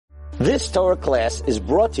This Torah class is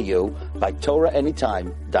brought to you by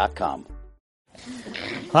TorahAnytime.com.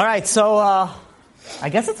 All right, so I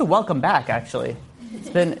guess it's a welcome back. Actually, it's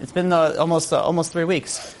been almost 3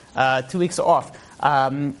 weeks, 2 weeks off.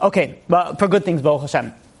 Okay, but for good things, Baruch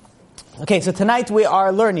Hashem. Okay, so tonight we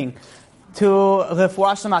are learning to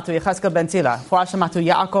Refuah Shlema to Yechezkel ben Tzila, Refuah Shlema to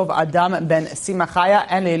Yaakov Adam ben Simachaya,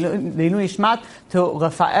 and Leilui Nishmat to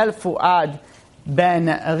Rafael Fuad ben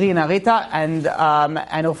Rina Rita, and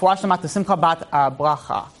Refuah Shlema to Simcha bat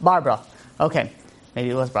Barbara. Okay. Maybe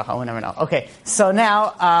it was bracha, we'll never know. Okay, so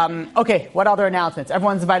now, what other announcements?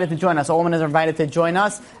 Everyone's invited to join us. All women are invited to join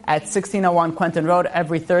us at 1601 Quentin Road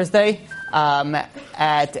every Thursday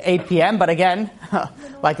at 8 p.m. But again,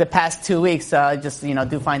 like the past 2 weeks, just,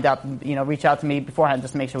 do find out, reach out to me beforehand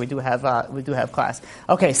just to make sure we do have class.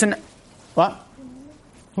 Okay, so, what?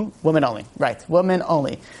 Women only. Right, women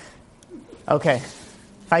only. Okay,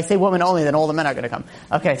 if I say women only, then all the men are going to come.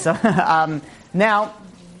 Okay, so now,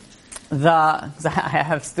 because I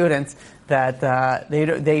have students that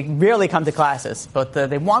they rarely come to classes, but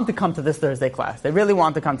they want to come to this Thursday class. They really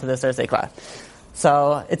want to come to this Thursday class.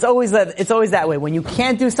 So it's always that way. When you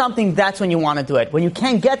can't do something, that's when you want to do it. When you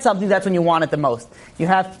can't get something, that's when you want it the most. You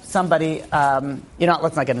have somebody.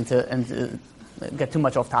 Let's not get too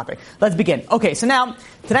much off topic. Let's begin. Okay, so now,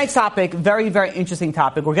 tonight's topic, very, very interesting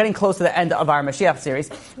topic. We're getting close to the end of our Mashiach series.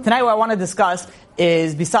 Tonight what I want to discuss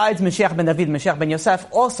is, besides Mashiach ben David, Mashiach ben Yosef,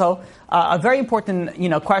 also a very important,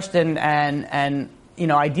 question and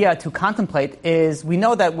idea to contemplate is, we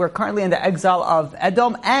know that we're currently in the exile of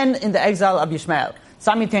Edom and in the exile of Yishmael,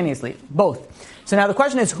 simultaneously, both. So now the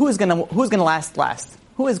question is, who's going to last?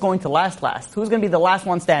 Who is going to last? Who's going to be the last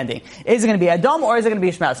one standing? Is it going to be Edom or is it going to be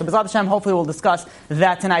Ishmael? So B'ezrat Hashem, hopefully we'll discuss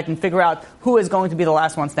that tonight and figure out who is going to be the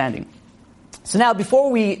last one standing. So now,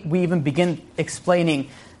 before we even begin explaining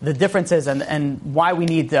the differences and why we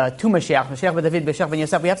need two Mashiach ben David, Mashiach ben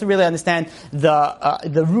Yosef, we have to really understand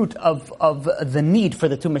the root of the need for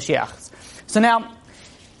the two Mashiachs. So now,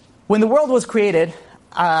 when the world was created,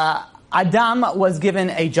 Adam was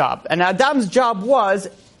given a job. And Adam's job was,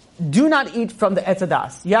 do not eat from the Etz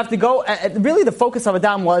Hadas. You have to go, really the focus of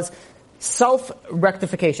Adam was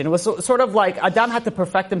self-rectification. It was sort of like Adam had to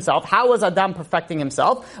perfect himself. How was Adam perfecting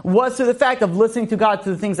himself? Was through the fact of listening to God,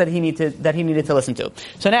 to the things that he needed to listen to.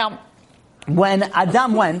 So now, when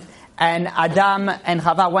Adam went, and Adam and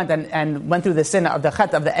Chava went and went through the sin of the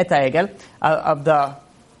chet of the Et HaEgel, of the...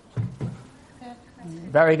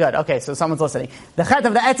 Very good. Okay, so someone's listening. The chet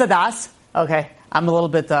of the Etz Hadas. Okay, I'm a little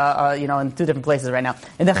bit, in two different places right now.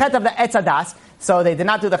 In the chet of the Etz Hadas, so they did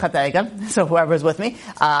not do the chet HaEgel. So whoever is with me,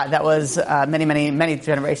 that was many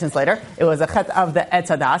generations later. It was the chet of the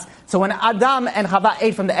Etz Hadas. So when Adam and Chava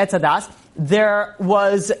ate from the Etz Hadas, there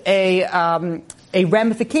was a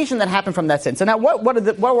ramification that happened from that sin. So now, what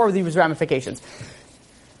were these ramifications?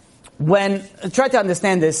 Try to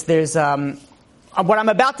understand this, there's what I'm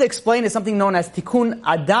about to explain is something known as Tikkun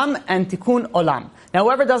Adam and Tikkun Olam. Now,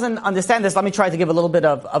 whoever doesn't understand this, let me try to give a little bit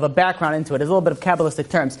of a background into it. There's a little bit of Kabbalistic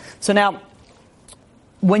terms. So now,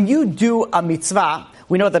 when you do a mitzvah,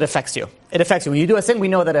 we know that it affects you. It affects you. When you do a sin, we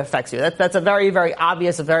know that it affects you. That's a very, very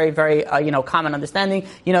obvious, a very, very, common understanding.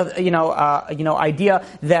 Idea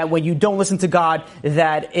that when you don't listen to God,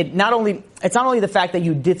 that it's not only the fact that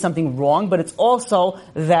you did something wrong, but it's also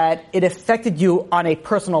that it affected you on a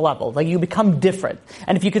personal level. Like, you become different.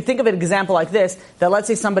 And if you could think of an example like this, that let's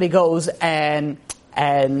say somebody goes and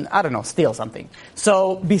steal something.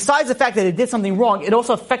 So besides the fact that they did something wrong, it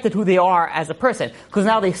also affected who they are as a person, because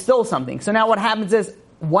now they stole something. So now what happens is,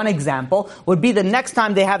 one example would be the next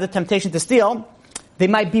time they have the temptation to steal, they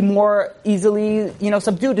might be more easily,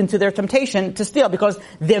 subdued into their temptation to steal because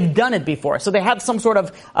they've done it before. So they have some sort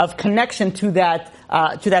of connection to that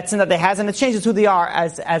sin that they have, and it changes who they are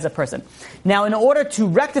as a person. Now, in order to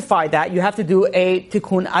rectify that, you have to do a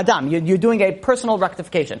tikkun adam. You're doing a personal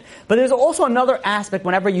rectification. But there's also another aspect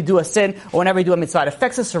whenever you do a sin or whenever you do a mitzvah. It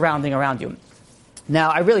affects the surrounding around you.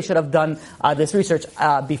 Now, I really should have done this research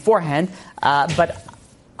beforehand, but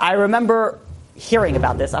I remember hearing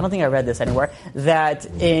about this. I don't think I read this anywhere. That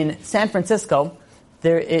in San Francisco,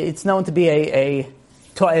 it's known to be a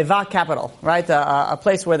to'eva capital, right? A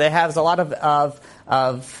place where they have a lot of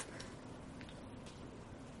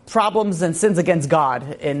problems and sins against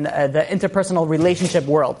God in the interpersonal relationship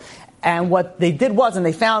world. And what they did was, and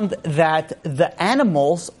they found that the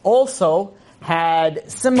animals also had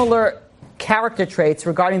similar character traits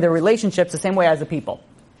regarding their relationships the same way as the people.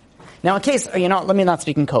 Now, in case, let me not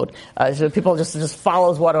speak in code. So people just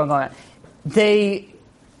follows what's going on. They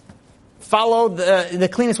follow the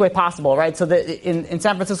cleanest way possible, right? So in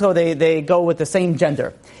San Francisco, they go with the same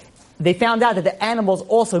gender. they found out that the animals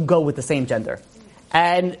also go with the same gender.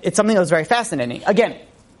 And it's something that was very fascinating. Again,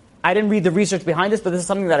 I didn't read the research behind this, but this is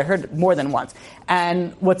something that I heard more than once.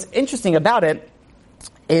 And what's interesting about it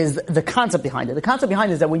is the concept behind it. The concept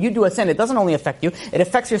behind it is that when you do a sin, it doesn't only affect you, it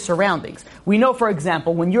affects your surroundings. We know, for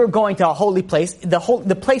example, when you're going to a holy place,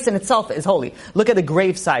 the place in itself is holy. Look at the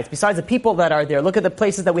grave sites. Besides the people that are there, look at the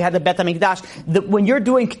places that we had the Bet HaMikdash. When you're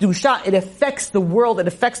doing Kedusha, it affects the world, it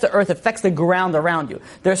affects the earth, it affects the ground around you.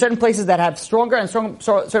 There are certain places that have stronger and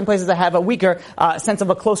certain places that have a weaker sense of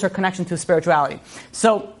a closer connection to spirituality.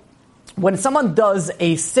 So, when someone does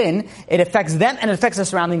a sin, it affects them and it affects their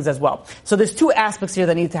surroundings as well. So there's two aspects here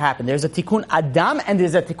that need to happen. There's a tikkun adam and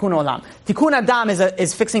there's a tikkun olam. Tikkun adam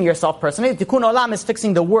is fixing yourself personally. Tikkun olam is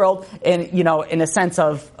fixing the world in a sense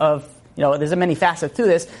of there's many facets to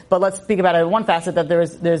this, but let's speak about it in one facet, that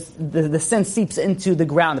there's the sin seeps into the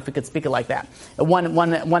ground, if we could speak it like that.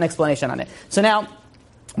 One explanation on it. So now,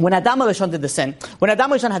 when Adam HaRishon did the sin, when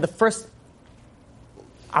Adam HaRishon had the first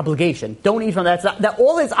obligation. Don't eat from that. That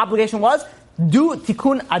all his obligation was, do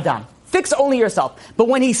tikkun adam. Fix only yourself. But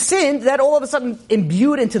when he sinned, that all of a sudden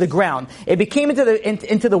imbued into the ground. It became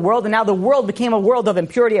into the world, and now the world became a world of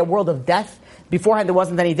impurity, a world of death. Beforehand, there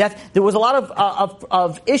wasn't any death. There was a lot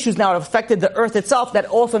of issues now that affected the earth itself that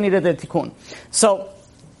also needed the tikkun. So,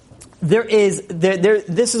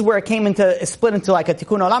 this is where it came split into like a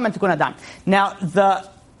tikkun olam and tikkun adam. Now, the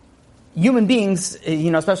human beings,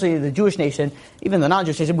 especially the Jewish nation, even the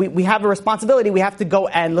non-Jewish nation, we have a responsibility. We have to go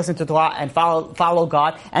and listen to Torah and follow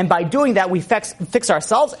God. And by doing that, we fix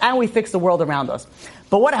ourselves and we fix the world around us.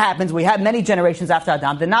 But what happens, we had many generations after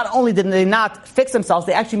Adam, that not only did they not fix themselves,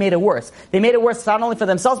 they actually made it worse. They made it worse not only for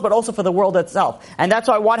themselves, but also for the world itself. And that's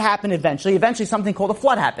why what happened eventually? Eventually something called a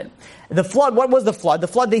flood happened. The flood, what was the flood? The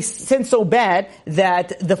flood, they sinned so bad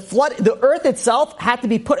that the earth itself had to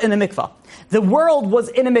be put in a mikvah. The world was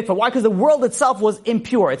in a mikvah. Why? Because the world itself was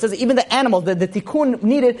impure. It says even the animal, the tikkun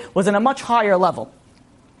needed was in a much higher level.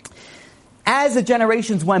 As the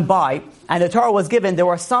generations went by, and the Torah was given, there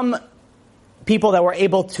were some people that were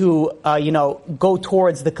able to, go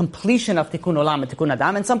towards the completion of Tikkun Olam and Tikkun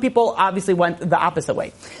Adam, and some people obviously went the opposite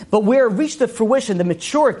way. But where it reached the fruition, the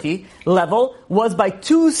maturity level, was by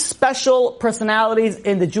two special personalities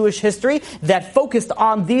in the Jewish history that focused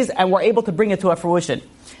on these and were able to bring it to a fruition,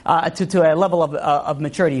 to a level of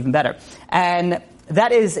maturity even better. And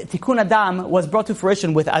that is, Tikkun Adam was brought to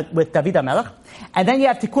fruition with David HaMelech, and then you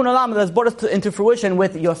have Tikkun Olam that was brought into fruition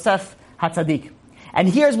with Yosef HaTzadik. And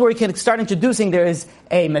here's where we can start introducing, there is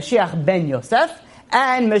a Mashiach ben Yosef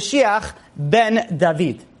and Mashiach ben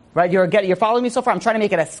David. Right? You're following me so far? I'm trying to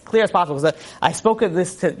make it as clear as possible, because I spoke of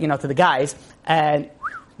this to the guys, and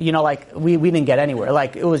we didn't get anywhere.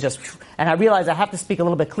 Like, it was just, and I realized I have to speak a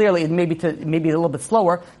little bit clearly and maybe a little bit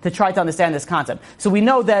slower to try to understand this concept. So we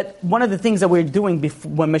know that one of the things that we're doing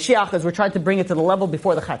when Mashiach is we're trying to bring it to the level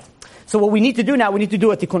before the Chet. So what we need to do now, we need to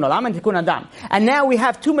do a Tikkun Olam and Tikkun Adam. And now we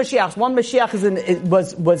have two Mashiachs. One Mashiach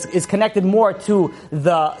is connected more to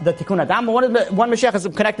the Tikkun Adam, but one Mashiach is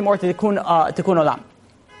connected more to Tikkun Olam.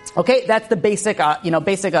 Okay? That's the basic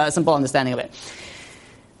simple understanding of it.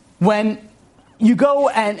 When you go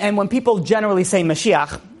and when people generally say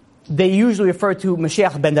Mashiach, they usually refer to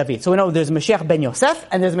Mashiach ben David. So we know there's Mashiach ben Yosef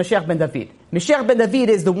and there's Mashiach ben David. Mashiach ben David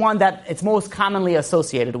is the one that it's most commonly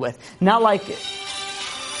associated with. Not like... I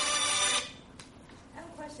have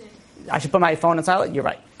a question. I should put my phone on silent? You're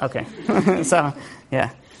right. Okay. So,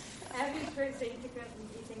 yeah. Every person,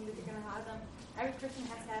 every person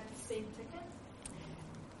has to have the same tikkun?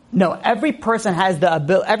 No, every person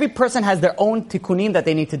has their own tikkunim that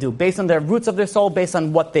they need to do, based on their roots of their soul, based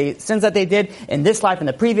on sins that they did in this life, in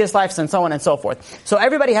the previous lives, and so on and so forth. So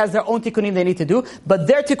everybody has their own tikkunim they need to do, but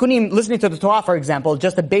their tikkunim, listening to the Torah, for example,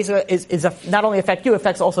 just the basic not only affect you,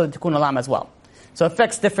 affects also the tikkun olam as well. So it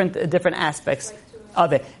affects different aspects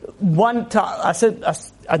of it.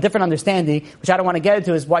 A different understanding, which I don't want to get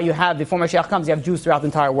into, is why you have, before Mashiach comes, you have Jews throughout the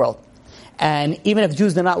entire world. And even if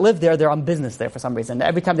Jews do not live there, they're on business there for some reason.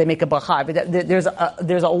 Every time they make a bracha,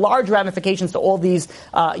 there's a large ramifications to all these,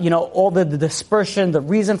 all the dispersion, the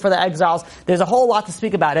reason for the exiles. There's a whole lot to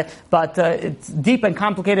speak about it, but it's deep and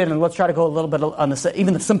complicated, and let's try to go a little bit on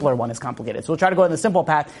even the simpler one is complicated. So we'll try to go on the simple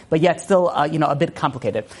path, but yet still, a bit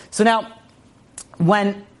complicated. So now,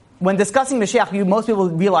 when discussing Mashiach, most people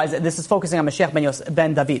realize that this is focusing on Mashiach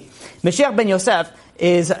ben David. Mashiach ben Yosef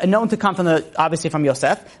is known to come obviously from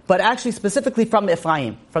Yosef, but actually specifically from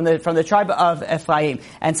Ephraim, from the tribe of Ephraim.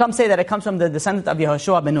 And some say that it comes from the descendant of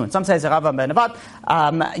Yehoshua ben Nun. Some say Zerava ben Nevat,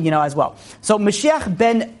 as well. So Mashiach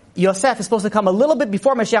ben Yosef is supposed to come a little bit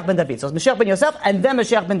before Mashiach ben David. So it's Mashiach ben Yosef, and then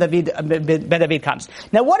Mashiach ben David comes.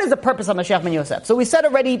 Now, what is the purpose of Mashiach ben Yosef? So we said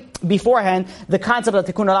already beforehand the concept of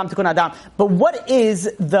Tikkun Olam, Tikkun Adam. But what is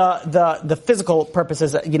the physical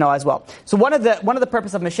purposes, as well? So one of the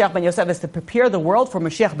purposes of Mashiach ben Yosef is to prepare the world for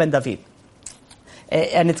Mashiach ben David.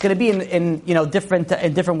 And it's going to be in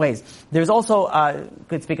different ways. There's also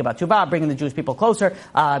could speak about Tshuva, bringing the Jewish people closer.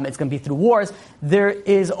 It's going to be through wars. There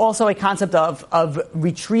is also a concept of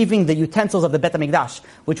retrieving the utensils of the Bet HaMikdash,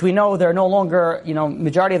 which we know they're no longer,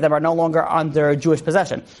 majority of them are no longer under Jewish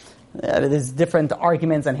possession. There's different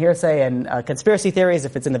arguments and hearsay and conspiracy theories.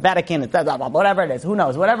 If it's in the Vatican, it's blah, blah, blah, whatever it is. Who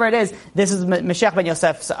knows? Whatever it is, this is Mashiach ben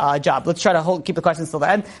Yosef's job. Let's try to keep the questions till the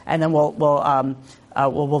end, and then we'll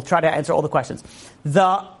try to answer all the questions.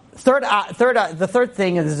 The third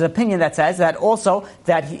thing is an opinion that says that also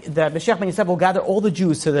that Mashiach ben Yosef will gather all the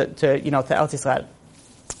Jews to Eretz Yisrael.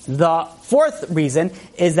 The fourth reason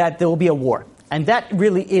is that there will be a war. And that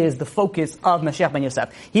really is the focus of Mashiach ben Yosef.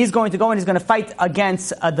 He's going to go and he's going to fight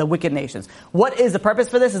against the wicked nations. What is the purpose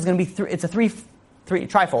for this? It's going to be it's a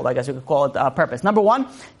trifold, I guess you could call it, purpose. Number one,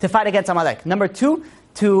 to fight against Amalek. Number two,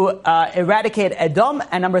 to eradicate Edom.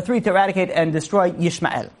 And number three, to eradicate and destroy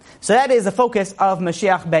Yishmael. So that is the focus of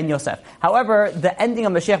Mashiach ben Yosef. However, the ending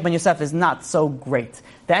of Mashiach ben Yosef is not so great.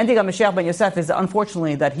 The ending of Mashiach ben Yosef is,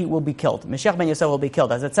 unfortunately, that he will be killed. Mashiach ben Yosef will be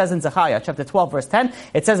killed. As it says in Zechariah, chapter 12, verse 10,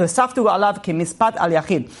 it says, "V'saftu alav kimispat al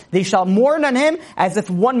yachid." They shall mourn on him as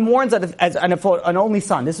if one mourns as an only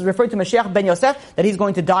son. This is referring to Mashiach ben Yosef, that he's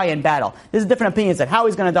going to die in battle. There's different opinions on how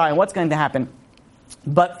he's going to die and what's going to happen.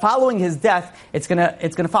 But following his death, it's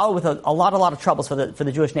gonna follow with a lot of troubles for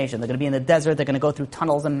the Jewish nation. They're gonna be in the desert. They're gonna go through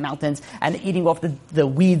tunnels and mountains and eating off the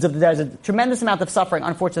weeds of the desert. A tremendous amount of suffering,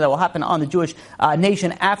 unfortunately, that will happen on the Jewish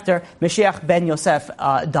nation after Mashiach ben Yosef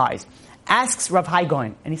dies. Asks Rav Hai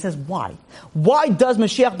Gaon, and he says, why? Why does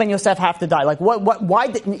Mashiach ben Yosef have to die? Like,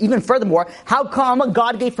 why, even furthermore, how come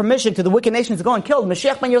God gave permission to the wicked nations to go and kill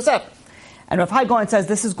Mashiach ben Yosef? And Rav Hai Gaon says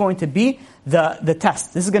this is going to be the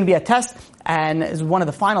test. This is going to be a test, and is one of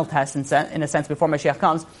the final tests, in a sense, before Mashiach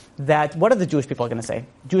comes, that what are the Jewish people going to say?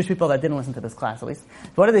 Jewish people that didn't listen to this class, at least.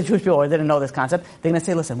 What are the Jewish people that didn't know this concept? They're going to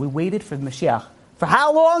say, listen, we waited for Mashiach. For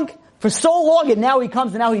how long? For so long, and now he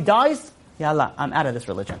comes, and now he dies? Yallah, I'm out of this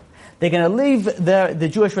religion. They're going to leave the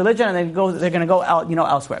Jewish religion, and they're going to go out,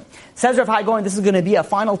 elsewhere. Says Rav Hai Gaon, this is going to be a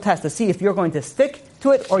final test to see if you're going to stick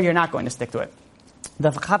to it or you're not going to stick to it. The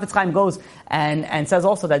Chafetz Chaim goes and says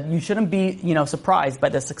also that you shouldn't be, surprised by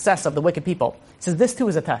the success of the wicked people. He says this too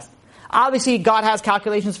is a test. Obviously, God has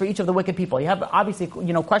calculations for each of the wicked people. You have, obviously,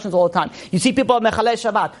 questions all the time. You see people at Mechalei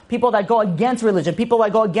Shabbat, people that go against religion, people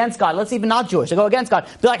that go against God. Let's even not Jewish, they go against God.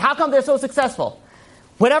 Be like, how come they're so successful?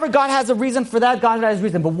 Whenever God has a reason for that, God has a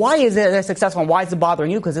reason. But why is it they're successful and why is it bothering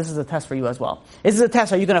you? Because this is a test for you as well. This is a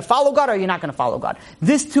test. Are you going to follow God or are you not going to follow God?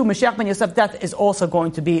 This too, Mashiach ben Yosef's death is also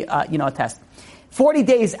going to be, a test. 40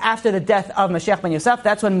 days after the death of Mashiach ben Yosef,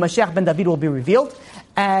 that's when Mashiach ben David will be revealed.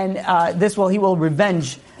 And he will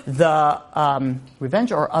revenge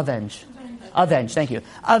Avenge, thank you.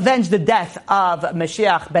 Avenge the death of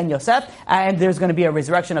Mashiach ben Yosef, and there's going to be a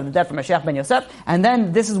resurrection of the death from Mashiach ben Yosef, and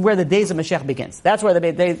then this is where the days of Mashiach begins. That's where the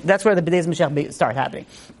days of Mashiach start happening.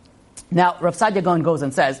 Now, Rav Saadia Gaon goes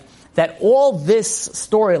and says that all this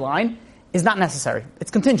storyline is not necessary.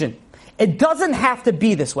 It's contingent. It doesn't have to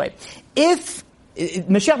be this way. If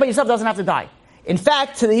Mashiach ben Yosef doesn't have to die. In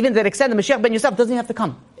fact, to even that extent, the Mashiach ben Yosef doesn't have to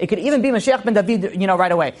come. It could even be Mashiach ben David,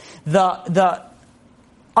 right away. The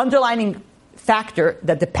underlining factor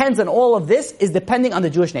that depends on all of this is depending on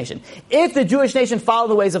the Jewish nation. If the Jewish nation follow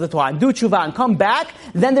the ways of the Torah and do tshuva and come back,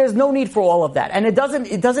 then there's no need for all of that. And it doesn't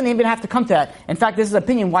even have to come to that. In fact, this is an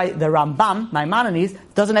opinion why the Rambam, Maimonides,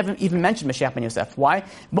 doesn't even mention Mashiach ben Yosef. Why?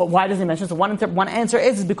 But why doesn't he mention it? So one answer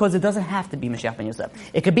is because it doesn't have to be Mashiach ben Yosef.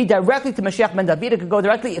 It could be directly to Mashiach ben David. It could go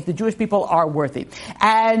directly if the Jewish people are worthy.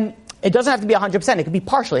 And it doesn't have to be 100%. It could be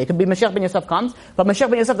partially. It could be Mashiach ben Yosef comes, but Mashiach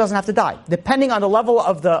ben Yosef doesn't have to die, depending on the level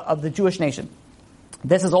of the Jewish nation.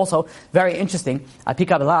 This is also very interesting. Pi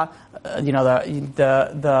Kabbalah,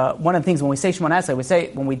 the one of the things when we say Shemona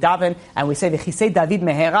Esrei, when we daven and we say V'chisei David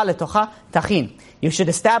mehera letocha tachin. You should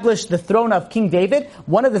establish the throne of King David.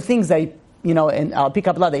 One of the things that in Pi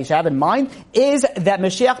Kabbalah that you should have in mind is that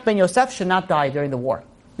Mashiach ben Yosef should not die during the war.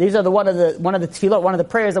 These are one of the tefillot, one of the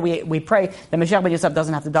prayers that we pray that Mashiach ben Yosef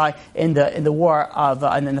doesn't have to die in the war of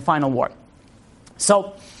in the final war.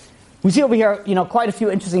 So we see over here, quite a few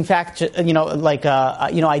interesting facts, ideas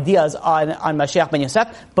on Mashiach ben Yosef.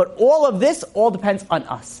 But all of this all depends on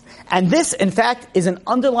us, and this, in fact, is an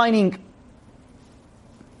underlining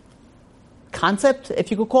concept,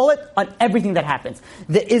 if you could call it, on everything that happens.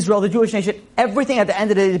 The Israel, the Jewish nation, everything at the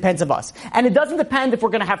end of the day depends on us. And it doesn't depend if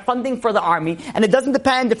we're going to have funding for the army, and it doesn't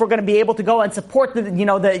depend if we're going to be able to go and support the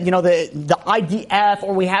IDF,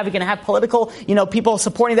 or we're going to have political, people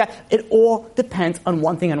supporting that. It all depends on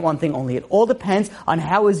one thing and one thing only. It all depends on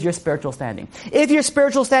how is your spiritual standing. If your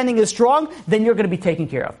spiritual standing is strong, then you're going to be taken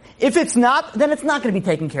care of. If it's not, then it's not going to be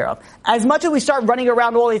taken care of. As much as we start running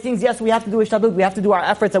around all these things, yes, we have to do ishtadlut, we have to do our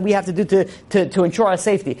efforts that we have to do to ensure our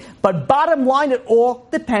safety. But bottom line, it all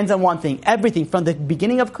depends on one thing. Everything from the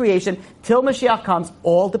beginning of creation till Mashiach comes,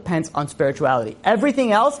 all depends on spirituality.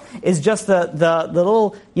 Everything else is just the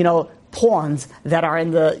little, pawns that are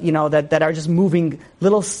in the, that are just moving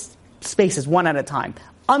little spaces one at a time.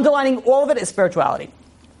 Underlining all of it is spirituality.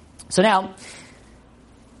 So now,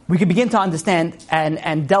 we can begin to understand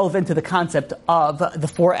and delve into the concept of the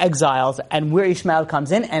 4 exiles and where Ishmael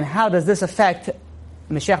comes in and how does this affect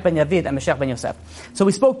Mashiach ben Yavid and Mashiach ben Yosef. So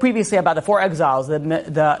we spoke previously about the 4 exiles,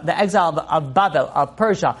 the exile of Babel, of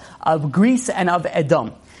Persia, of Greece, and of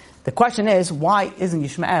Edom. The question is, why isn't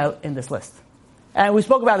Ishmael in this list? And we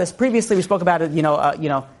spoke about this previously. We spoke about it,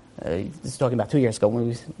 this is talking about 2 years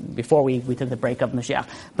ago, before we took the break of Mashiach.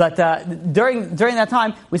 But during that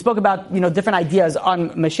time, we spoke about different ideas on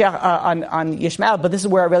Mashiach, on Yishmael. But this is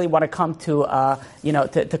where I really want to come to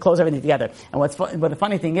to close everything together. And what the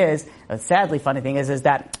funny thing is, sadly funny thing is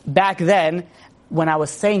that back then, when I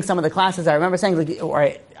was saying some of the classes, I remember saying,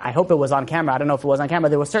 or I hope it was on camera. I don't know if it was on camera.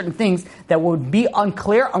 There were certain things that would be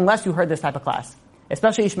unclear unless you heard this type of class.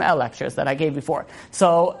 Especially Ishmael lectures that I gave before.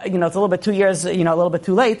 So, it's a little bit 2 years, a little bit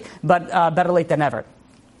too late, but better late than never.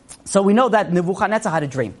 So we know that Nebuchadnezzar had a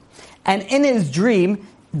dream. And in his dream,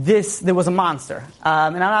 there was a monster.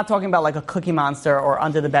 And I'm not talking about like a cookie monster or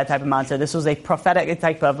under the bed type of monster. This was a prophetic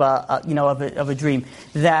type of a dream.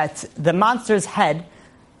 That the monster's head,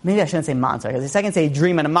 maybe I shouldn't say monster, because the second say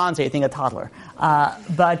dream and a monster, you think a toddler.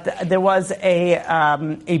 But there was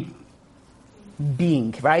a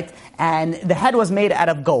being, right? And the head was made out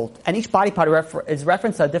of gold. And each body part is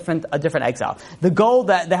referenced to a different exile.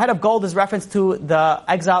 The head of gold is referenced to the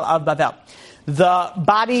exile of Babel. The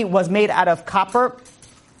body was made out of copper,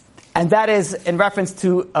 and that is in reference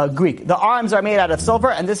to Greek. The arms are made out of silver,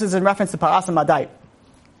 and this is in reference to Paras and Madai.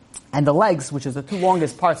 And the legs, which is the 2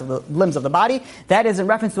 longest parts of the limbs of the body, that is in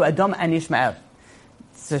reference to Edom and Ishmael.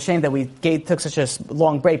 It's a shame that we took such a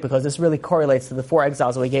long break, because this really correlates to the 4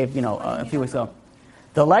 exiles that we gave, a few weeks ago.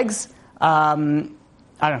 The legs, I don't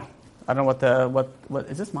know what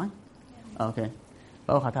is this mine? Oh, okay.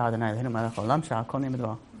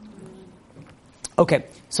 Okay,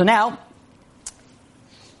 so now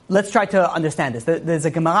let's try to understand this. There's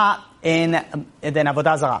a Gemara in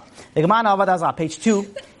Avodah Zarah. The Gemara in Avodah Zarah, page 2,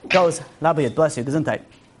 goes, Labiyat, bless you, Gesundheit.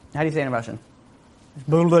 How do you say it in Russian?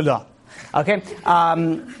 Okay.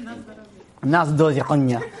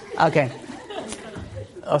 Okay.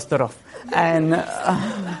 Ostorov. And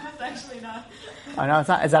That's actually not. Oh no, it's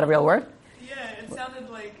not. Is that a real word? Yeah, it sounded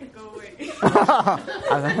like go away.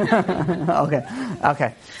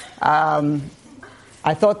 Okay.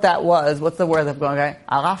 I thought that was, what's the word of going? Okay,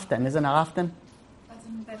 araften. Isn't araften?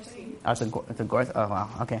 It's a gorse. Oh wow.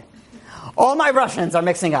 Okay. All my Russians are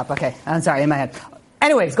mixing up. Okay, I'm sorry in my head.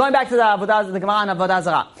 Anyways, going back to the Gemara and Avodah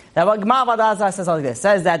Zarah. The Gemara Avodah Zarah says like this. It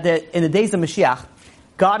says that in the days of Mashiach,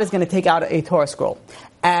 God is going to take out a Torah scroll.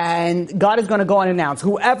 And God is going to go and announce,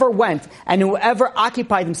 whoever went and whoever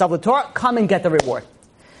occupied himself with Torah, come and get the reward.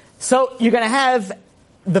 So you're going to have,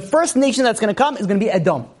 the first nation that's going to come is going to be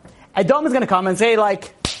Edom. Edom is going to come and say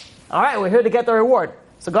like, all right, we're here to get the reward.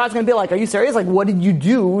 So God's going to be like, are you serious? Like, what did you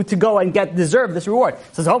do to go and deserve this reward?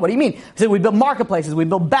 So, what do you mean? He said, we built marketplaces, we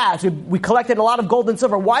built baths, we collected a lot of gold and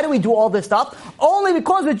silver. Why do we do all this stuff? Only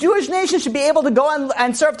because the Jewish nation should be able to go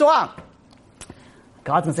and serve Torah.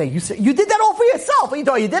 God's going to say, you did that all for yourself. What are you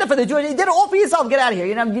doing? You did it for the Jewish, you did it all for yourself. Get out of here.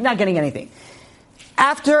 You're not getting anything.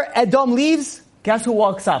 After Edom leaves, guess who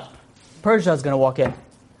walks up? Persia is going to walk in.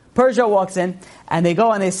 Persia walks in, and they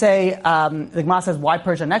go and they say, the Gemara says, why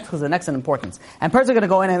Persia next? Because the next in importance. And Persia is going to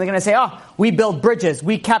go in and they're going to say, we built bridges,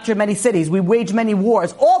 we captured many cities, we waged many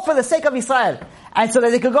wars, all for the sake of Israel. And so that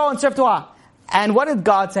they could go and serve Torah. And what did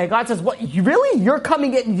God say? God says, what, really? You're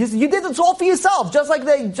coming in, you did this all for yourself, just like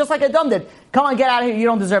Edom did. Come on, get out of here, you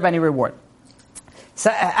don't deserve any reward. So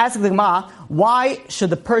ask the Gemara, why should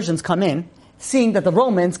the Persians come in, seeing that the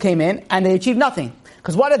Romans came in and they achieved nothing?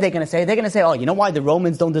 Because what are they going to say? They're going to say, you know why the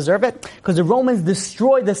Romans don't deserve it? Because the Romans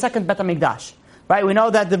destroyed the second Bet HaMikdash. Right? We know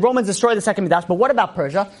that the Romans destroyed the second Mikdash, but what about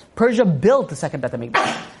Persia? Persia built the second Bet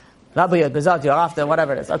HaMikdash.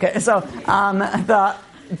 Whatever it is. Okay, so I'm going to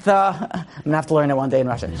have to learn it one day in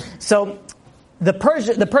Russian. So the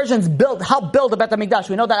Persians helped build the Bet HaMikdash.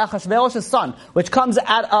 We know that Achashverosh's son, which comes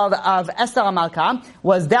out of Esther HaMalka,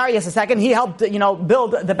 was Darius II. He helped,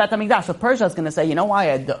 build the Bet HaMikdash. So Persia is going to say, why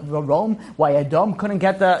Edom couldn't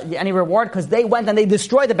get any reward? Because they went and they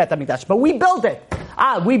destroyed the Bet HaMikdash. But we built it.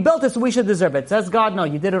 We built it, so we should deserve it. Says God, no,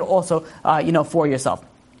 you did it also, for yourself.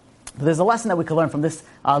 But there's a lesson that we can learn from this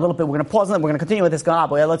a little bit. We're going to pause on it. We're going to continue with this.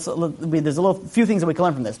 There's a few things that we can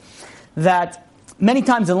learn from this. That many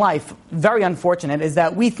times in life, very unfortunate, is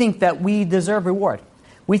that we think that we deserve reward.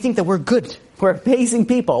 We think that we're good. We're amazing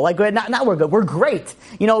people. Like, not we're good. We're great.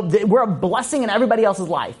 We're a blessing in everybody else's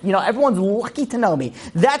life. Everyone's lucky to know me.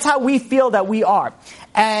 That's how we feel that we are.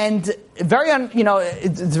 And it's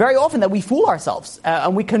very often that we fool ourselves.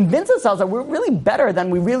 And we convince ourselves that we're really better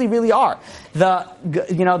than we really, really are. The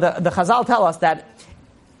Chazal tell us that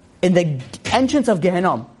in the entrance of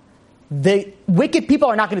Gehenom, the wicked people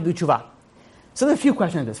are not going to do tshuva. So there are a few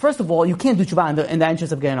questions on this. First of all, you can't do tshuva in the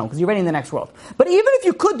entrance of Gehenom because you're already in the next world. But even if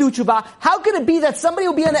you could do tshuva, how can it be that somebody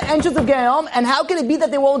will be in the entrance of Gehenom, and how can it be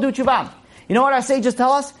that they won't do tshuva? You know what our sages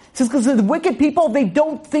tell us? It says because the wicked people, they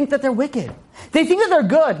don't think that they're wicked. They think that they're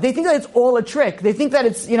good. They think that it's all a trick. They think that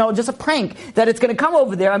it's, just a prank, that it's going to come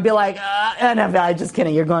over there and be like, no, just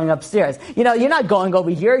kidding, you're going upstairs. You're not going over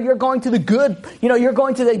here. You're going to the good, you're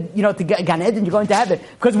going to the, to Gan Eden, you're going to heaven.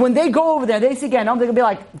 Because when they go over there, they see Gehenom, they're going to be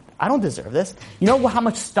like, I don't deserve this. You know how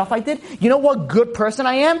much stuff I did? You know what good person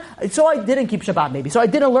I am? So I didn't keep Shabbat maybe. So I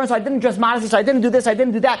didn't learn, so I didn't dress modestly, so I didn't do this, I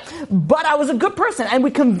didn't do that. But I was a good person. And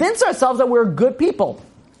we convince ourselves that we're good people.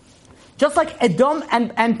 Just like Edom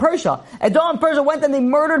and Persia. Edom and Persia went and they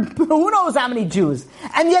murdered who knows how many Jews.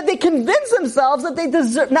 And yet they convinced themselves that they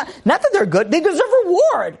deserve, not that they're good, they deserve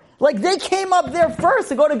reward. Like they came up there first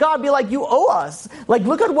to go to God and be like, you owe us. Like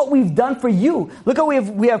look at what we've done for you. Look at what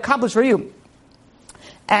we have accomplished for you.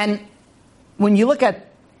 And when you look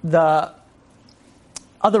at the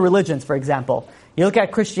other religions, for example, you look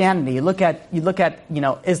at Christianity, you look at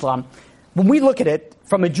Islam. When we look at it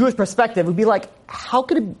from a Jewish perspective, we'd be like, how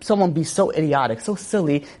could someone be so idiotic, so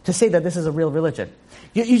silly to say that this is a real religion?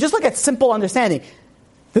 You just look at simple understanding.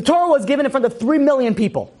 The Torah was given in front of 3 million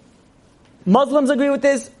people. Muslims agree with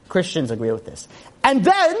this, Christians agree with this. And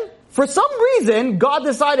then, for some reason, God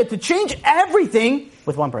decided to change everything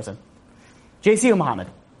with one person. J.C. Muhammad.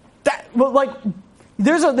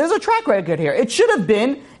 There's a track record here. It should have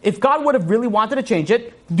been, if God would have really wanted to change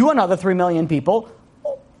it, do another 3 million people,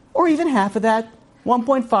 or even half of that,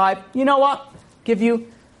 1.5. You know what? Give you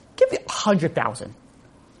 100,000.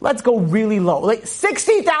 Let's go really low. Like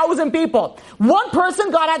 60,000 people. One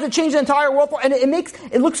person God had to change the entire world for, and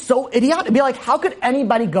it looks so idiotic. It'd be like, how could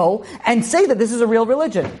anybody go and say that this is a real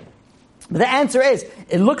religion? But the answer is,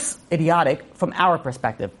 it looks idiotic from our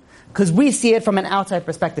perspective. Because we see it from an outside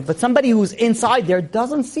perspective. But somebody who's inside there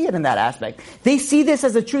doesn't see it in that aspect. They see this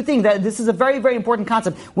as a true thing. That this is a very, very important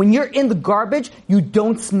concept. When you're in the garbage, you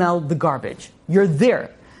don't smell the garbage. You're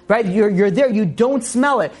there. Right? You're there, you don't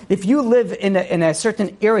smell it. If you live in a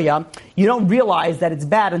certain area, you don't realize that it's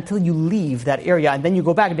bad until you leave that area, and then you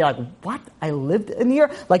go back and be like, what? I lived in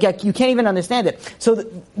here? Like, you can't even understand it. So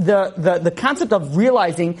the concept of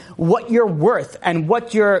realizing what you're worth, and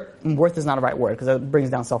what your worth is not a right word, because it brings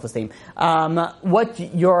down self-esteem. What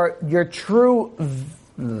your true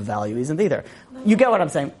value isn't either. You get what I'm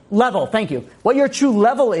saying? Level, thank you. What your true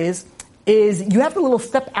level is you have to little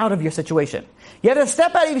step out of your situation. You have to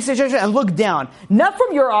step out of your situation and look down. Not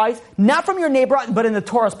from your eyes, not from your neighbor, but in the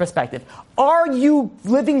Torah's perspective. Are you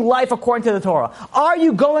living life according to the Torah? Are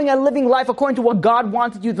you going and living life according to what God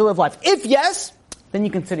wanted you to live life? If yes, then you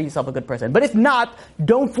consider yourself a good person. But if not,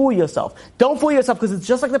 don't fool yourself. Don't fool yourself, because it's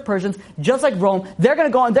just like the Persians, just like Rome. They're going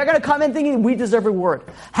to go and they're going to come in thinking we deserve reward.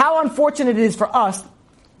 How unfortunate it is for us,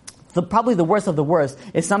 probably the worst of the worst,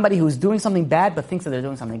 is somebody who's doing something bad but thinks that they're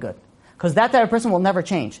doing something good. Because that type of person will never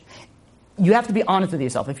change. You have to be honest with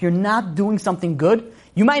yourself. If you're not doing something good,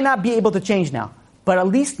 you might not be able to change now. But at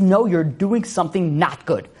least know you're doing something not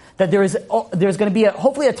good. That there's going to be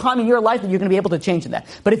hopefully a time in your life that you're going to be able to change in that.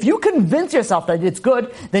 But if you convince yourself that it's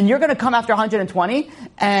good, then you're going to come after 120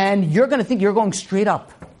 and you're going to think you're going straight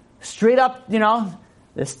up. Straight up,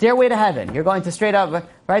 the stairway to heaven. You're going to straight up,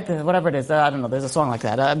 right? Whatever it is. I don't know. There's a song like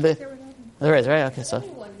that. There is, right? Okay, so.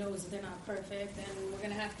 Everyone knows they're not perfect and we're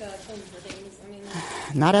going to have to change the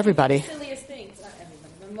things. Not everybody. The silliest things. Not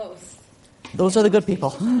everybody, but most. Those are the good people.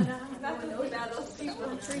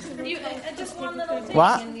 Just one little thing.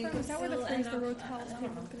 What? Is that where the phrase the road to hell is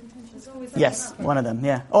paved with good intentions? Yes, one of them.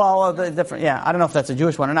 Yeah. Oh, well, different. Yeah, I don't know if that's a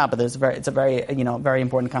Jewish one or not, but it's a very very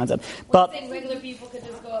important concept. But think regular people could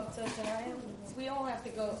just go up to Ryan. We all have to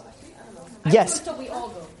go. I don't know. Yes. So we all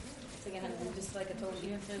go. Again, just like I told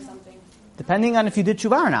you, if there's something. depending on if you did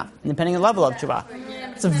tshuva or not, depending on the level of tshuva.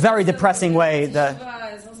 It's a very depressing way that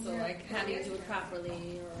Tshuva is also like, how do you do it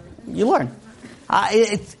properly? Or... you learn.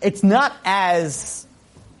 It's not as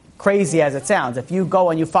crazy as it sounds. If you go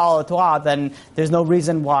and you follow the Torah, then there's no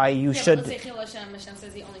reason why you should. Let's say Chil Hashem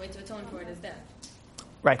says the only way to atone for it is death.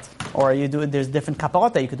 Right. Or there's different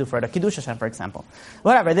kapparot that you could do for it. A Kiddush Hashem, for example.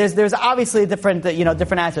 Whatever. There's obviously different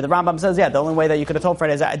answer. The Rambam says, the only way that you could atone for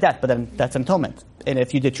it is death, but then that's an atonement. And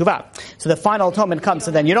if you did tshuva. So the final atonement comes,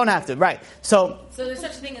 so then you don't have to. Right. So there's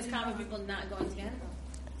such a thing as common people not going to Gehenna?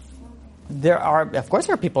 of course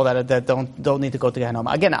there are people that don't need to go to Gehenna.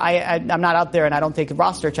 Again, I'm not out there and I don't take a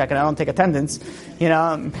roster check and I don't take attendance. I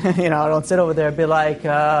don't sit over there and be like,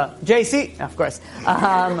 JC, of course.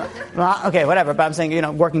 Okay, whatever, but I'm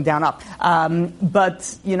saying, working down up.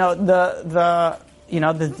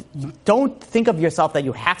 Don't think of yourself that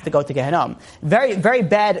you have to go to Gehenna. Very, very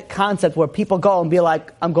bad concept where people go and be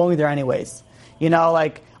like, I'm going there anyways.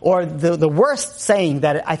 Or the worst saying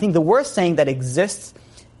that exists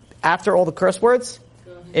after all the curse words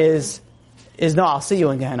is no, I'll see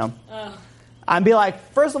you in Gehenna. I'd be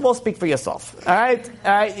like, first of all, speak for yourself. All right,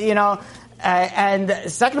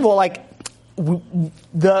 and second of all,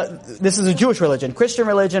 this is a Jewish religion. Christian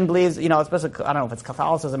religion believes, especially, I don't know if it's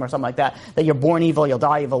Catholicism or something like that you're born evil, you'll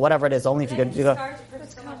die evil, whatever it is. Only if you go.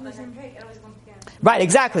 Right,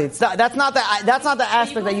 exactly. That's not the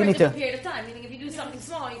aspect that you need to. For a period of time. Meaning, if you do something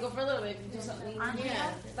small, you go for a little bit. If you do something,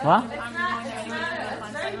 What?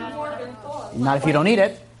 Not if you don't need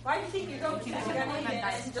it. Why do you think you go to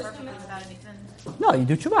No, you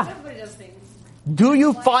do tshuva. everybody does things. Do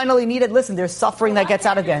you finally need it? Listen, there's suffering that gets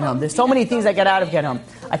out of Gehenna. There's so many things that get out of Gehenna.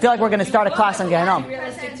 I feel like we're going to start a class on Gehenna.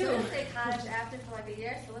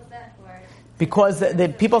 Because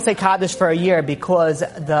the people say Kaddish for a year because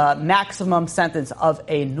the maximum sentence of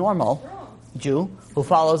a normal Jew who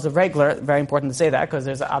follows the regular, very important to say that because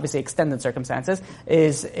there's obviously extended circumstances,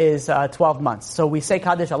 is 12 months. So we say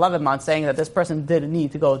Kaddish 11 months, saying that this person didn't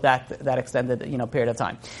need to go that extended period of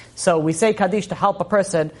time. So we say Kaddish to help a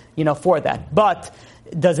person for that. But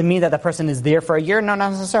does it mean that the person is there for a year? No,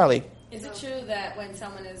 not necessarily. Is it true that when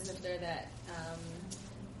someone is nifter that,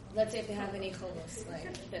 let's say if they have any chovos,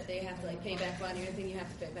 that they have to pay back money or anything you have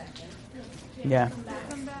to pay back? Yeah.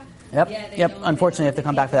 Yep. Unfortunately, you have to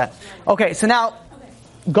come back for that. Okay, so now,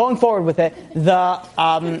 going forward with it, got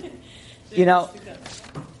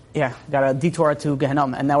a detour to Gehenna,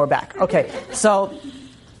 and now we're back. Okay, so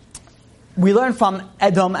we learn from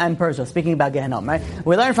Edom and Persia, speaking about Gehenna, right?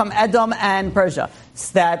 We learn from Edom and Persia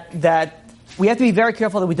that we have to be very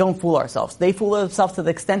careful that we don't fool ourselves. They fool themselves to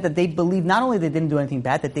the extent that they believe not only they didn't do anything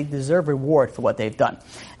bad, that they deserve reward for what they've done.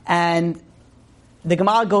 And the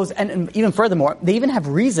Gemara goes, and even furthermore, they even have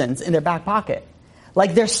reasons in their back pocket.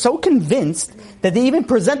 They're so convinced that they even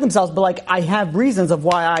present themselves, but I have reasons of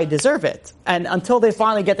why I deserve it. And until they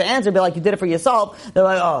finally get the answer, be like, you did it for yourself, they're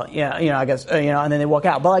like, oh, yeah, I guess, and then they walk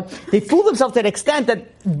out. But they fool themselves to the extent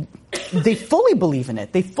that they fully believe in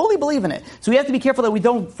it. They fully believe in it. So we have to be careful that we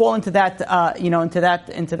don't fall into that,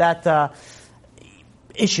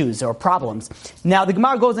 issues or problems. Now the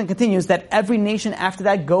Gemara goes and continues that every nation after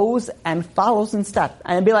that goes and follows in step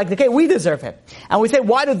and be like, okay, we deserve it. And we say,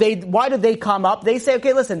 why do they come up? They say,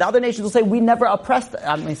 okay, listen, the other nations will say, we never oppressed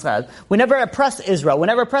Israel. We never oppressed Israel. We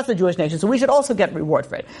never oppressed the Jewish nation. So we should also get reward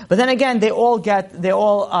for it. But then again, they all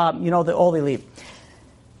leave.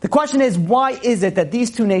 The question is, why is it that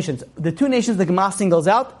these two nations, the two nations the Gemara singles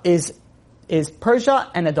out is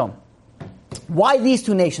Persia and Edom? Why these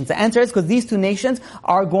two nations? The answer is because these two nations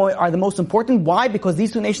are the most important. Why? Because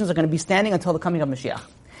these two nations are going to be standing until the coming of Mashiach.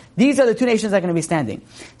 These are the two nations that are going to be standing.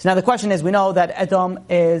 So now the question is, we know that Edom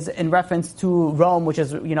is in reference to Rome, which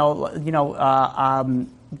is the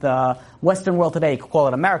Western world today. You could call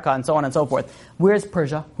it America, and so on and so forth. Where's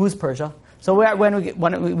Persia? Who's Persia? So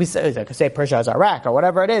when we say Persia is Iraq or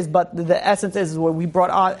whatever it is, but the essence is what we brought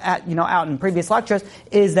out in previous lectures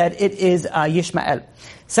is that it is Yishmael.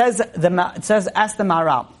 Ask the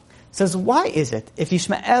Maharal. Says, why is it if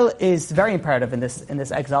Yishmael is very imperative in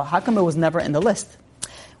this exile, how come it was never in the list?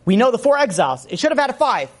 We know the 4 exiles. It should have had a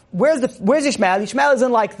 5. Where's Yishmael? Yishmael is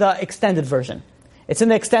in the extended version. It's in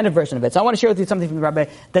the extended version of it. So I want to share with you something from Rabbi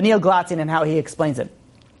Daniel Glatzin and how he explains it.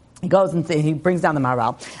 He goes and he brings down the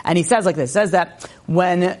Maharal, and he says like this, says that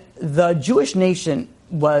when the Jewish nation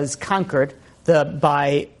was conquered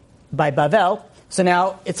by Bavel, so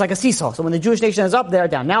now it's like a seesaw. So when the Jewish nation is up, they're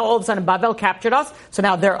down. Now all of a sudden Bavel captured us, so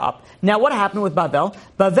now they're up. Now what happened with Bavel?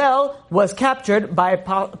 Bavel was captured by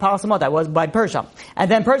Parasamota, was by Persia.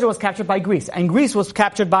 And then Persia was captured by Greece. And Greece was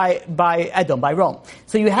captured by Edom, by Rome.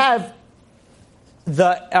 So you have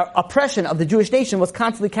oppression of the Jewish nation was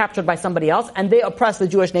constantly captured by somebody else, and they oppressed the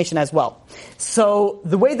Jewish nation as well. So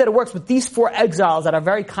the way that it works with these 4 exiles that are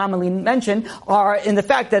very commonly mentioned are in the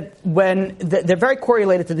fact that when they're very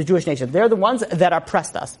correlated to the Jewish nation. They're the ones that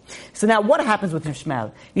oppressed us. So now what happens with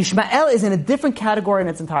Ishmael? Ishmael is in a different category in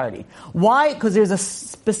its entirety. Why? Because there's a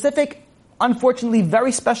specific, unfortunately,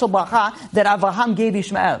 very special bracha that Avraham gave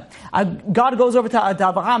Ishmael. God goes over to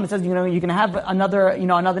Avraham and says, you're going to have another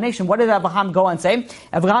nation. What did Avraham go and say?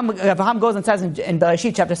 Avraham goes and says in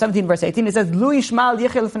Bereshit chapter 17 verse 18, it says, Lu Ishmael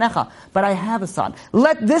yichel lefnecha, but I have a son.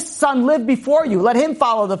 Let this son live before you. Let him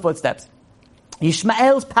follow the footsteps.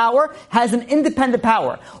 Ishmael's power has an independent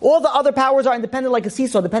power. All the other powers are independent like a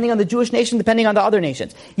seesaw, depending on the Jewish nation, depending on the other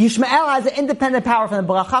nations. Ishmael has an independent power from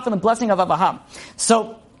the bracha, from the blessing of Avraham.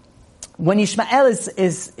 So, when Ishmael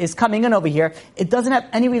is coming in over here, it doesn't have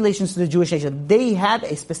any relations to the Jewish nation. They have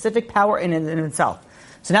a specific power in itself.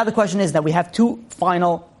 So now the question is that we have 2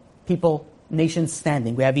 final nations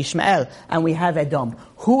standing. We have Ishmael and we have Edom.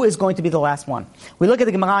 Who is going to be the last one? We look at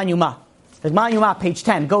the Gemara in Yuma. The Gemara in Yuma, page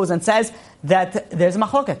 10, goes and says that there's a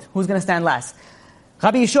machloket. Who's going to stand last?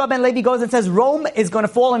 Rabbi Yeshua ben Levi goes and says Rome is going to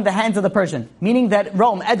fall in the hands of the Persian, meaning that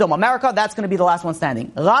Rome, Edom, America, that's going to be the last one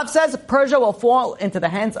standing. Rav says Persia will fall into the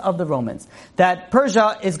hands of the Romans. That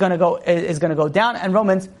Persia is going to go down, and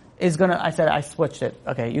Romans is going to. I switched it.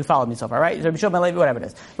 Okay, you followed me so far, right? Rabbi Yeshua ben Levi, whatever it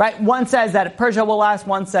is, right? One says that Persia will last.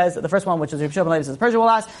 One says the first one, which is Rabbi Yeshua ben Levi, says Persia will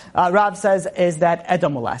last. Rav says is that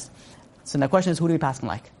Edom will last. So the question is, who do we pass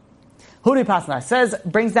like? Who do we pass like?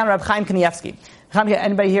 Brings down Reb Chaim Kanievsky.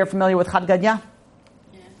 Anybody here familiar with Chad Gadya?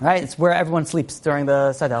 Right? It's where everyone sleeps during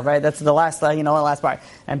the Sedel, right? That's the last, last part.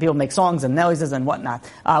 And people make songs and noises and whatnot,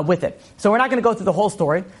 with it. So we're not going to go through the whole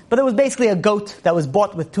story, but it was basically a goat that was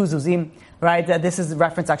bought with 2 zuzim, right? This is a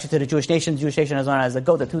reference actually to the Jewish nation. The Jewish nation is known as the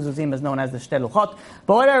goat. The 2 zuzim is known as the shtel luchot.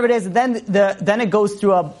 But whatever it is, then it goes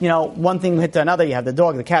through one thing hit to another. You have the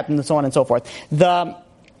dog, the cat, and so on and so forth. It's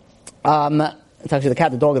actually the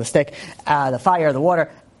cat, the dog, the stick, the fire, the water.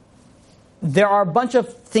 There are a bunch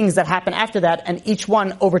of things that happen after that, and each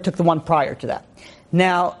one overtook the one prior to that.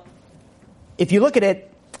 Now, if you look at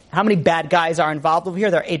it, how many bad guys are involved over here?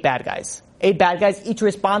 There are 8 bad guys. 8 bad guys, each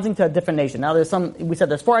responding to a different nation. Now, we said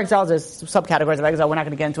there's 4 exiles, there's subcategories of exile. We're not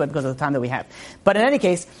going to get into it because of the time that we have. But in any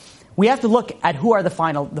case, we have to look at who are the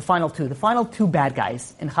final 2. The final 2 bad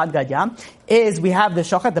guys in Chad Gadya is we have the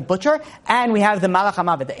Shochet, the butcher, and we have the Malach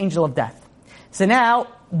HaMavet, the angel of death. So now,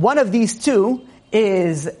 one of these 2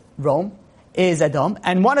 is Rome, is Edom,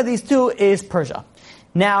 and one of these 2 is Persia.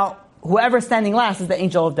 Now, whoever's standing last is the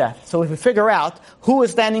angel of death. So if we figure out who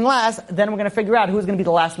is standing last, then we're going to figure out who's going to be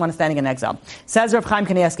the last one standing in exile. Says Rav Chaim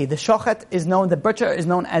Kanievsky, the Shochet is known, the butcher is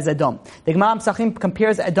known as Edom. The Gemara Pesachim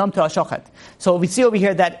compares Edom to a Shochet. So we see over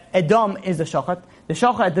here that Edom is the Shochet. The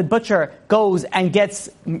Shochet, the butcher, goes and gets,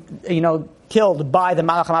 killed by the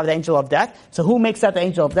Malach HaMavet, the angel of death. So who makes that the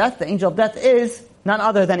angel of death? The angel of death is none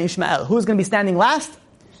other than Ishmael. Who's going to be standing last?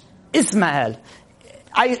 Ismael.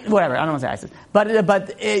 I don't want to say ISIS. But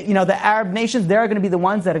the Arab nations, they're going to be the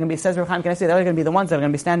ones that are going to be, says Rav Chaim Kanievsky, they're going to be the ones that are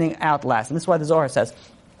going to be standing out last. And this is why the Zohar says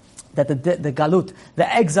that the galut,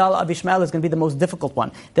 the exile of Ishmael is going to be the most difficult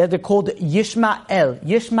one. They're called Yishmael.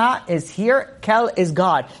 Yishma is here, Kel is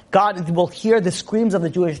God. God will hear the screams of the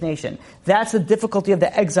Jewish nation. That's the difficulty of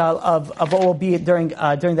the exile of what will be during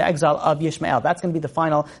the exile of Yishmael. That's going to be the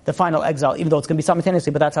final exile, even though it's going to be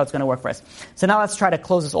simultaneously, but that's how it's going to work for us. So now let's try to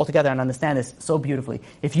close this all together and understand this so beautifully.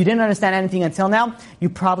 If you didn't understand anything until now, you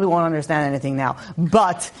probably won't understand anything now.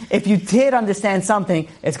 But if you did understand something,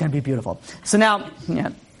 it's going to be beautiful. So now,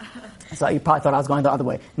 so you probably thought I was going the other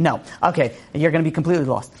way. No. Okay. You're going to be completely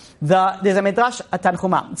lost. There's a Midrash, a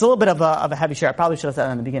Tanchuma. It's a little bit of a heavy share. I probably should have said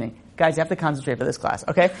that in the beginning. Guys, you have to concentrate for this class,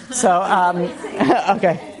 okay? So,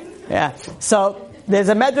 okay. Yeah. So, there's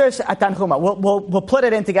a Midrash, a Tanchuma. We'll put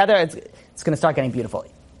it in together. It's going to start getting beautiful.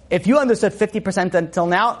 If you understood 50% until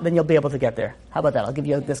now, then you'll be able to get there. How about that? I'll give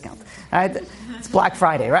you a discount. All right? It's Black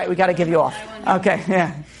Friday, right? We got to give you off. Okay.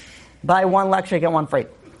 Yeah. Buy 1 lecture, get 1 free.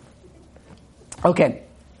 Okay.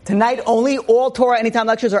 Tonight only, all Torah Anytime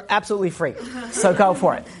lectures are absolutely free. So go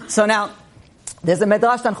for it. So now, there's a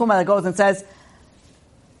Midrash Tanchuma that goes and says,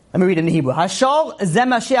 let me read it in Hebrew. Hashol ze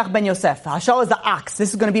Mashiach ben Yosef. Hashol is the ox. This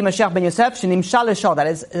is going to be Mashiach ben Yosef. Shenimshal leshol.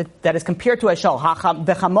 That is compared to a shol.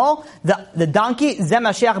 V'chamo, the donkey, ze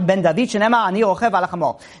Mashiach ben David. Shenema ani rochev al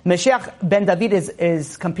hachamo. Mashiach ben David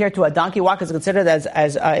is compared to a donkey. Why? Because it's considered as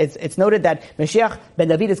it's noted that Mashiach ben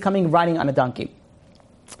David is coming riding on a donkey.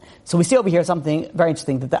 So we see over here something very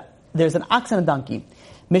interesting, that there's an ox and a donkey.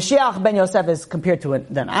 Mashiach ben Yosef is compared to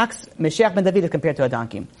an ox. Mashiach ben David is compared to a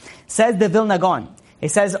donkey. Says the Vilna Gaon. He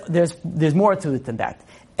says there's more to it than that.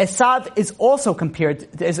 Esav is also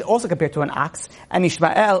compared to an ox, and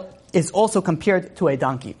Ishmael is also compared to a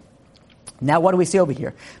donkey. Now, what do we see over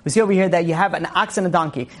here? We see over here that you have an ox and a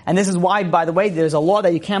donkey. And this is why, by the way, there's a law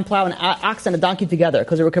that you can't plow an ox and a donkey together,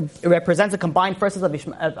 because it represents the combined forces of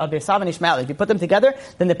Esav and Ishmael. If you put them together,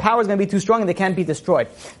 then the power is going to be too strong and they can't be destroyed.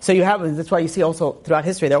 So that's why you see also throughout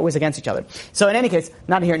history, they're always against each other. So in any case,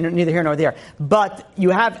 neither here nor there. But you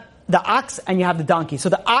have the ox and you have the donkey. So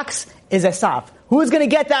the ox is Esav. Who's going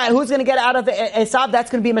to get that? Who's going to get out of Esav?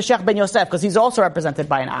 That's going to be Mashiach ben Yosef, because he's also represented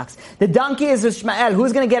by an ox. The donkey is Ishmael.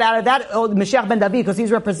 Who's going to get out of that? Oh, Mashiach ben David, because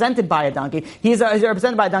he's represented by a donkey. He's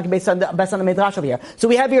represented by a donkey based on the Midrash over here. So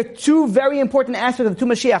we have here two very important aspects of the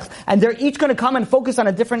two Mashiachs, and they're each going to come and focus on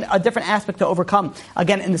a different aspect to overcome,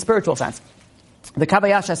 again, in the spiritual sense. The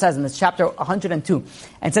Kabayasha says in this chapter 102,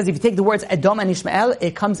 and says if you take the words Edom and Ishmael,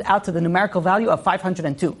 it comes out to the numerical value of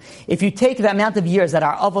 502. If you take the amount of years that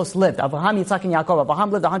our Avos lived, Abraham, Yitzhak, and Yaakov,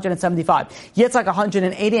 Abraham lived 175, Yitzhak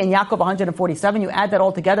 180, and Yaakov 147, you add that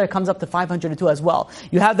all together, it comes up to 502 as well.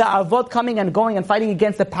 You have the Avot coming and going and fighting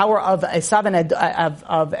against the power of Esav and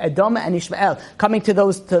of Edom and Ishmael, coming to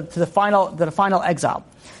the final exile.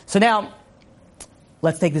 So now,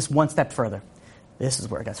 let's take this one step further. This is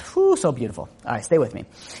where it gets so beautiful. All right, stay with me.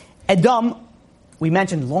 Edom, we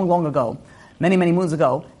mentioned long ago, many moons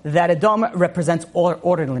ago, that Edom represents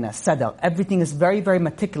orderliness, Seder. Everything is very, very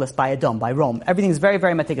meticulous by Edom, by Rome. Everything is very,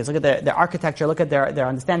 very meticulous. Look at their architecture, look at their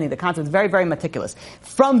understanding, the concepts, very, very meticulous.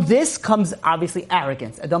 From this comes, obviously,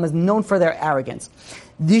 arrogance. Edom is known for their arrogance.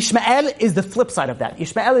 The Ishmael is the flip side of that.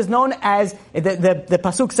 Ishmael is known as, the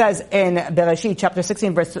Pasuk says in Bereshit, chapter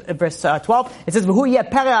 16, verse 12, it says, V'hu yeh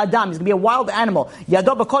pere adam, he's going to be a wild animal.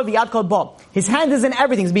 Yado b'kol v'yad kol bo. His hand is in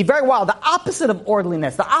everything, he's going to be very wild. The opposite of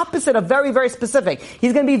orderliness, the opposite of very, very specific.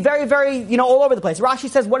 He's going to be very, very, all over the place. Rashi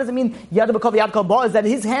says, what does it mean, Yado b'kol v'yad kol bo? Is that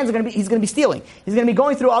his hands are going to be, he's going to be stealing. He's going to be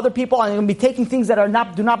going through other people and he's going to be taking things that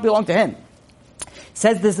do not belong to him.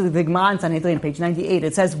 Says this is the Gemara in Sanhedrin, page 98.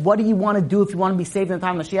 It says, what do you want to do if you want to be saved in the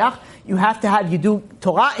time of Mashiach? You do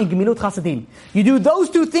Torah and Gemilut Chasadim. You do those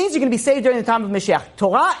two things, you're going to be saved during the time of Mashiach.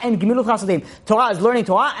 Torah and Gemilut Chasadim. Torah is learning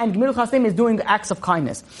Torah, and Gemilut Chasadim is doing acts of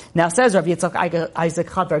kindness. Now says Rav Yitzchak Isaac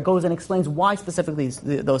Chaver, goes and explains why specifically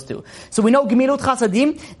those two. So we know Gemilut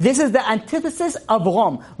Chasadim, this is the antithesis of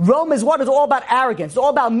Rome. Rome is what? It's all about arrogance. It's all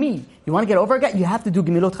about me. You want to get over it? You have to do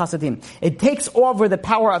Gemilut Chasadim. It takes over the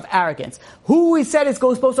power of arrogance. Who we said is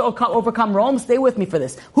supposed to overcome Rome? Stay with me for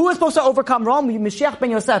this. Who is supposed to overcome Rome? Mashiach ben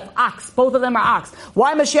Yosef, ox. Both of them are ox.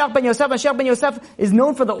 Why Mashiach ben Yosef? Mashiach ben Yosef is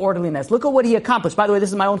known for the orderliness. Look at what he accomplished. By the way, this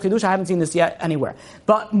is my own Kiddush. I haven't seen this yet anywhere.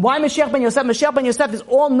 But why Mashiach ben Yosef? Mashiach ben Yosef is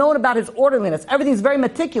all known about his orderliness. Everything is very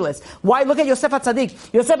meticulous. Why? Look at Yosef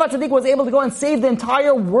HaTzadik. Yosef HaTzadik was able to go and save the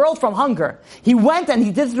entire world from hunger. He went and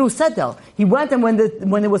he did it through Sedel. He went and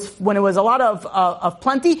when it was a lot of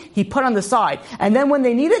plenty, he put on the side. And then when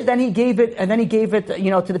they need it, then he gave it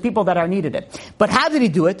to the people that are needed it. But how did he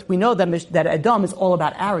do it? We know that Edom is all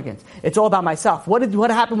about arrogance. It's all about myself. What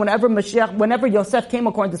happened whenever Yosef came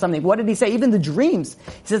according to something? What did he say? Even the dreams.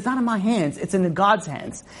 He says, it's not in my hands, it's in God's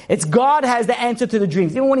hands. It's God has the answer to the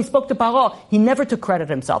dreams. Even when he spoke to Paro, he never took credit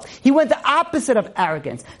himself. He went the opposite of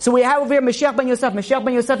arrogance. So we have over here Mashiach ben Yosef. Mashiach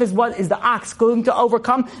ben Yosef is the ox going to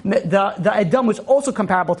overcome the Edom, which is also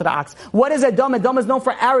comparable to the ox. What is Edom? Edom is known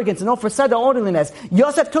for arrogance, known for Seder, orderliness.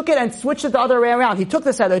 Yosef took it and switched it the other way around. He took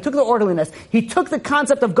the Seder, he took the orderliness, he took the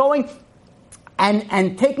concept of going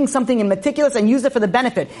and taking something in meticulous and use it for the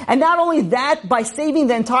benefit. And not only that, by saving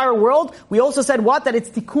the entire world, we also said what? That it's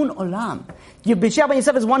tikkun olam. Mashiach ben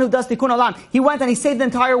Yosef is one who does tikkun olam. He went and he saved the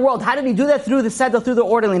entire world. How did he do that? Through the Seder, through the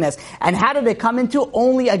orderliness. And how did it come into?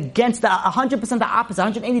 Only against 100% the opposite,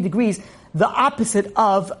 180 degrees, the opposite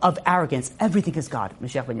of arrogance. Everything is God,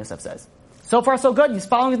 Mashiach ben Yosef says. So far so good? You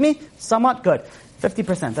following with me? Somewhat good.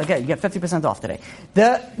 50%. Okay, you get 50% off today.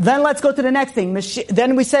 Then let's go to the next thing.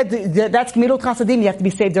 Then we said that's Gemilut Chasadim. You have to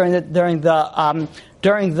be saved during the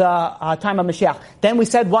time of Mashiach. Then we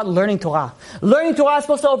said what? Learning Torah. Learning Torah is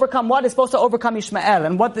supposed to overcome what? It's supposed to overcome Ishmael.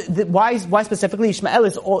 And why specifically Ishmael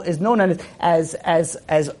is known as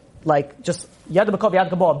like just Yad B'kol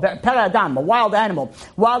Yad Kabor, Pere Adam, a wild animal.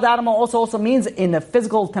 Wild animal also means in the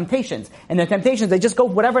physical temptations. In the temptations, they just go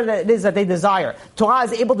whatever it is that they desire. Torah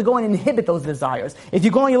is able to go and inhibit those desires. If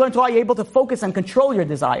you go and you learn Torah, you're able to focus and control your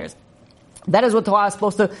desires. That is what Torah is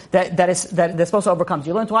supposed to, that they're supposed to overcome. So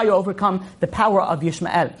you learn Torah, you overcome the power of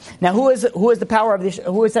Yishmael. Now who is the power of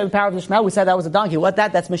Yishmael? We said that was a donkey.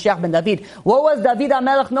 That's Mashiach ben David. What was David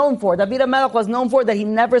HaMelech known for? David HaMelech was known for that he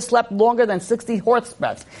never slept longer than 60 horse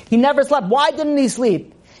breaths. He never slept. Why didn't he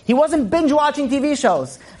sleep? He wasn't binge watching TV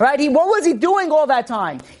shows, right? What was he doing all that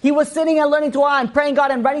time? He was sitting and learning Torah and praying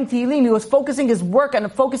God and writing Tehillim. He was focusing his work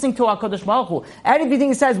and focusing to HaKadosh Baruch Hu. Everything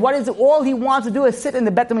he says, all he wants to do is sit in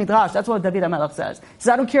the Bet HaMidrash. That's what David HaMelech says. He says,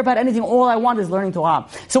 I don't care about anything. All I want is learning Torah.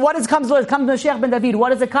 So what comes Mashiach ben David? What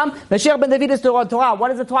does it come? Mashiach ben David is Torah. What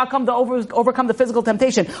does the Torah come to overcome the physical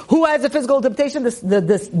temptation? Who has the physical temptation? This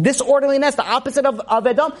disorderliness, the opposite of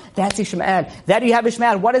Edom? That's Ishmael. That you have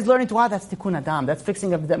Ishmael. What is learning Torah? That's Tikkun Adam. That's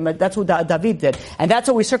fixing of that's what David did. And that's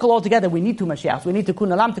what we circle all together. We need two Mashiachs. We need Tikkun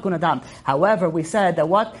Olam, Tikkun Adam. However, we said that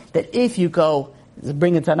that if you go,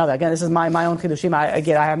 bring it to another. Again, this is my own chidushim.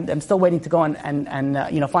 I'm still waiting to go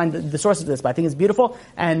and find the source of this, but I think it's beautiful.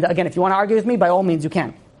 And again, if you want to argue with me, by all means you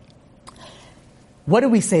can. What do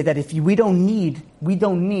we say that we don't need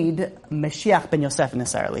Mashiach ben Yosef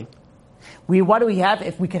necessarily? What do we have?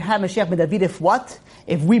 If we can have Mashiach ben David,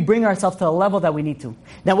 if we bring ourselves to the level that we need to.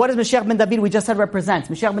 Now, what does Mashiach ben David, we just said, represents?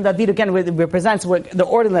 Mashiach ben David, again, represents the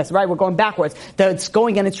orderliness, right? We're going backwards. That it's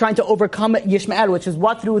going and it's trying to overcome Yishmael, which is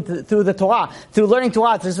what? Through the Torah. Through learning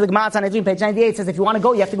Torah. This is the Gemara Sanhedrin, page 98, says if you want to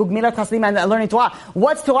go, you have to go Gemilat Taslim and learning Torah.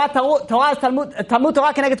 What's Torah? Torah is Talmud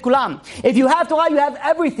Torah Keneged Kulam. If you have Torah, you have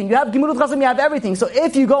everything. You have Gemilut Taslim, you have everything. So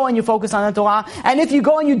if you go and you focus on the Torah, and if you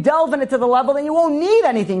go and you delve in it to the level, then you won't need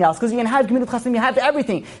anything else, because you can have Gemilut Taslim, you have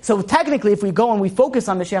everything. So technically, if we go and we focus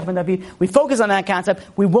on Mashiach ben David, we focus on that concept,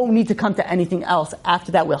 we won't need to come to anything else.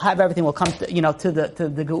 After that, we'll have everything, we'll come to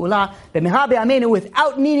the Geula.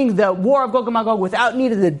 Without needing the war of Gog and Magog, without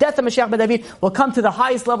needing the death of Mashiach ben David, we'll come to the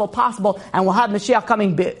highest level possible, and we'll have Mashiach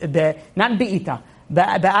coming, not Be'ita,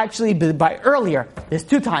 but actually by earlier. There's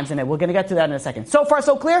 2 times in it. We're going to get to that in a second. So far,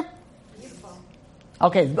 so clear?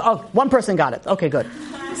 Okay, one person got it. Okay, good.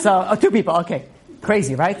 So, 2 people, okay.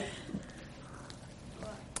 Crazy, right?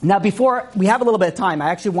 Now, before we have a little bit of time, I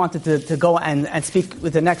actually wanted to go and speak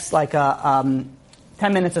with the next 10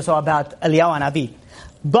 minutes or so about Eliyahu Hanavi.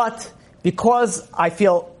 But because I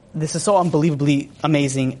feel this is so unbelievably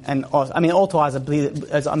amazing and awesome, I mean, all Torah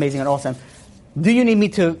is amazing and awesome, do you need me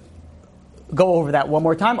to go over that one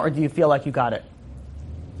more time, or do you feel like you got it?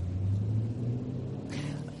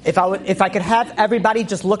 If I could have everybody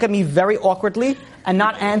just look at me very awkwardly and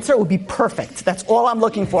not answer, it would be perfect. That's all I'm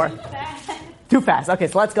looking for. Too fast. Okay,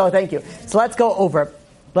 so let's go. Thank you. So let's go over.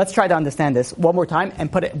 Let's try to understand this one more time and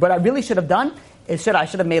put it. What I really should have done is I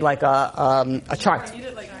should have made like a chart.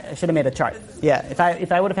 I should have made a chart. Yeah. If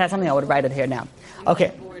I would have had something, I would write it here now.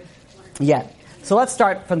 Okay. Yeah. So let's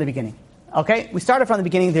start from the beginning. Okay. We started from the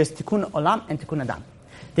beginning. There's Tikkun Olam and Tikkun Adam.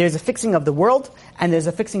 There's a fixing of the world and there's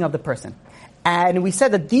a fixing of the person. And we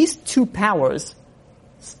said that these 2 powers.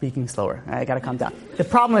 Speaking slower. I got to calm down. The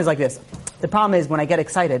problem is like this. The problem is when I get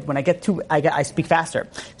excited, I speak faster.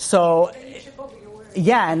 So,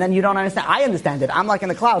 yeah, and then you don't understand. I understand it. I'm like in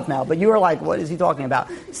the clouds now, but you were like, what is he talking about?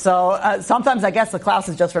 So, sometimes I guess the clouds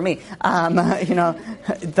is just for me. So you have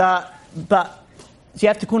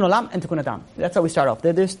Tikkun Olam and Tikkun Adam. That's how we start off.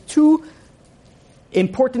 There's 2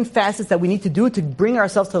 important facets that we need to do to bring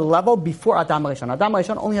ourselves to the level before Adam Rishon. Adam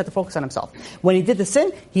Rishon only had to focus on himself. When he did the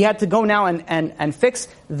sin, he had to go now and fix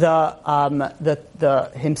the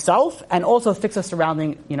himself and also fix the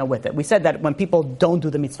surrounding, with it. We said that when people don't do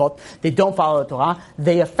the mitzvot, they don't follow the Torah,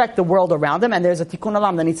 they affect the world around them, and there's a tikkun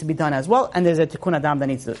olam that needs to be done as well, and there's a tikkun adam that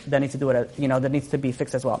needs to do it, that needs to be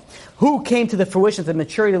fixed as well. Who came to the fruition, to the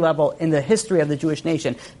maturity level in the history of the Jewish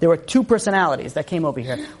nation? There were 2 personalities that came over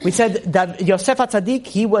here. We said that Yosef HaTzadik,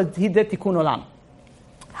 he did tikkun olam.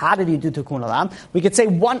 How did he do Tikkun Olam? We could say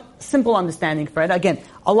one simple understanding, Fred. Again,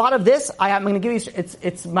 a lot of this, I'm going to give you,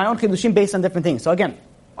 it's my own chidushim based on different things. So again,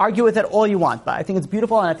 argue with it all you want, but I think it's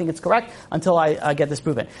beautiful and I think it's correct until I get this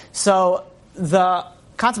proven. So the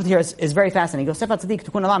concept here is very fascinating. Yosef HaTzadik,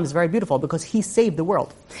 Tikkun Olam, is very beautiful because he saved the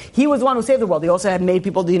world. He was the one who saved the world. He also had made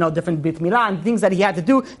people, different Brit Milah and things that he had to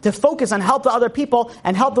do to focus on help the other people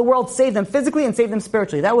and help the world, save them physically and save them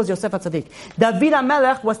spiritually. That was Yosef HaTzadik. David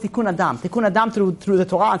HaMelech was Tikkun Adam. Tikkun Adam through the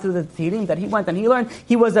Torah and through the Tehillim that he went and he learned.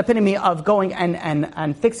 He was the epitome of going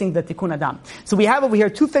and fixing the Tikkun Adam. So we have over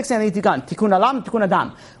here 2 fixing that need to be done. Tikkun Olam, Tikkun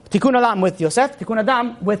Adam. Tikkun Olam with Yosef, Tikkun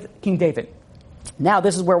Adam with King David. Now,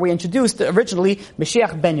 this is where we introduced originally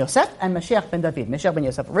Mashiach ben Yosef and Mashiach ben David. Mashiach ben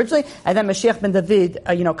Yosef originally, and then Mashiach ben David,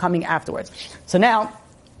 coming afterwards. So now,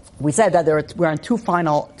 we said that we're on two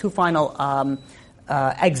final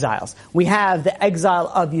exiles. We have the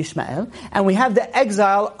exile of Yishmael, and we have the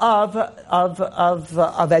exile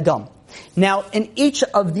of Edom. Now, in each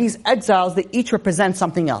of these exiles, they each represent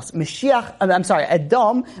something else.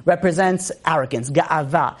 Edom represents arrogance,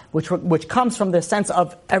 ga'ava, which comes from the sense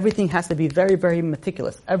of everything has to be very, very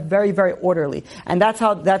meticulous, very, very orderly. And that's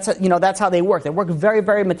how they work. They work very,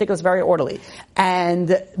 very meticulous, very orderly. And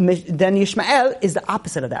then Yishmael is the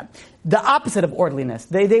opposite of that. The opposite of orderliness.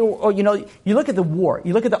 You look at the war,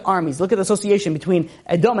 you look at the armies, look at the association between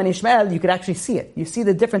Edom and Ishmael, you could actually see it. You see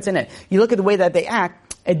the difference in it. You look at the way that they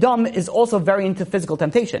act. Edom is also very into physical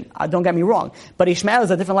temptation. Don't get me wrong. But Ishmael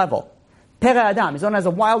is a different level. Pere Adam, he's known as a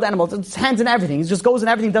wild animal. It's hands in everything. He just goes in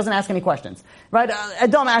everything, doesn't ask any questions. Right?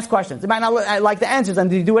 Edom asks questions. They might not like the answers and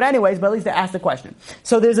they do it anyways, but at least they ask the question.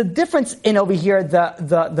 So there's a difference in over here,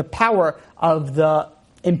 the power of the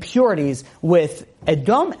impurities with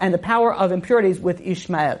Edom and the power of impurities with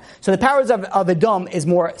Ishmael. So the powers of Edom is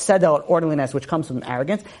more sedel, orderliness, which comes from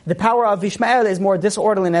arrogance. The power of Ishmael is more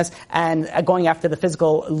disorderliness and going after the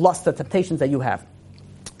physical lust, the temptations that you have.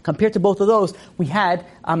 Compared to both of those, we had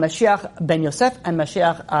Mashiach ben Yosef and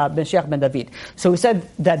Mashiach ben David. So we said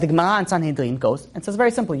that the Gemara in Sanhedrin goes and says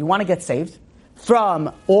very simple: you want to get saved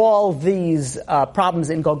from all these problems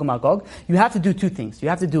in Gog and Magog, you have to do two things. You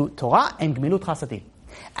have to do Torah and Gemilut Chasadim.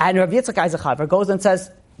 And Rav Yitzchak Eisenhower goes and says,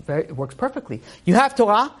 it works perfectly. You have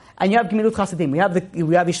Torah and you have Gemilut Chasadim.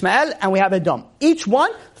 We have Ishmael and we have Edom. Each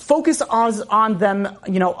one focus on them,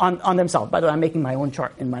 on themselves. By the way, I'm making my own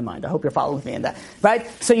chart in my mind. I hope you're following with me in that. Right?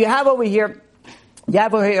 So you have over here,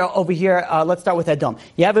 let's start with Edom.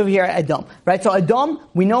 You have over here Edom, right? So Edom,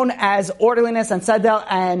 we known as orderliness and sedel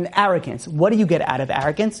and arrogance. What do you get out of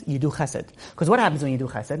arrogance? You do chesed. Because what happens when you do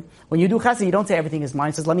chesed? When you do chesed, you don't say everything is mine.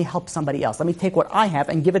 It says, let me help somebody else. Let me take what I have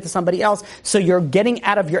and give it to somebody else. So you're getting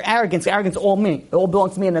out of your arrogance. Arrogance, all me. It all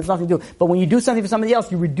belongs to me and there's nothing to do. But when you do something for somebody else,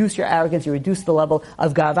 you reduce your arrogance. You reduce the level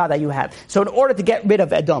of gava that you have. So in order to get rid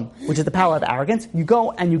of Edom, which is the power of arrogance, you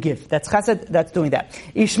go and you give. That's chesed. That's doing that.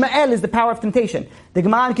 Ishmael is the power of temptation. The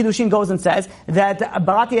Gemara in Kiddushin goes and says that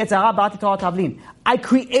Barati Yetzirah, Barati Torah Tavlin. I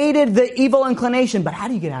created the evil inclination, but how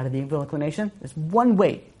do you get out of the evil inclination? There's one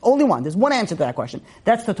way, only one. There's one answer to that question.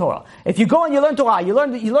 That's the Torah. If you go and you learn Torah, you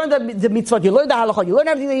learn the mitzvot, you learn the halachot, you learn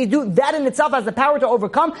everything that you do. That in itself has the power to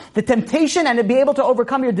overcome the temptation and to be able to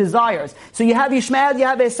overcome your desires. So you have Ishmael, you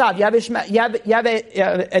have Esav, you have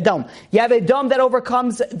Edom. You have Edom that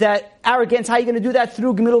overcomes the arrogance. How are you going to do that?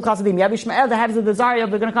 Through Gemilut Chasadim. You have Ishmael that has the desire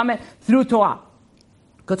of they're going to come in through Torah.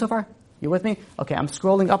 Good so far? You with me? Okay, I'm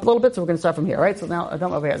scrolling up a little bit, so we're going to start from here, right? So now,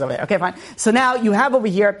 Edom over here is over here. Okay, fine. So now you have over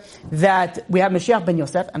here that we have Mashiach ben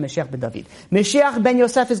Yosef and Mashiach ben David. Mashiach ben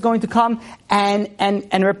Yosef is going to come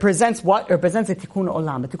and represents what? Represents a tikkun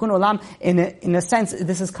olam. A tikkun olam, in a sense,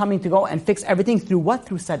 this is coming to go and fix everything through what?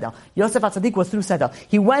 Through Sedel. Yosef HaTzadik was through Sedel.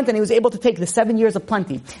 He went and he was able to take the 7 years of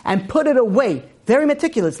plenty and put it away very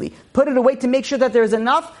meticulously. Put it away to make sure that there's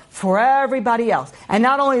enough for everybody else. And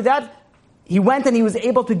not only that, he went and he was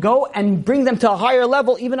able to go and bring them to a higher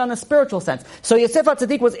level, even on a spiritual sense. So Yosef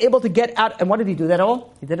HaTzadik was able to get out, and what did he do that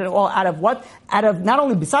all? He did it all out of what? Out of not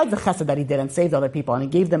only besides the chesed that he did and saved other people, and he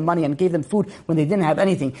gave them money and gave them food when they didn't have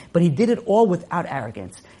anything, but he did it all without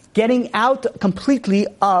arrogance. Getting out completely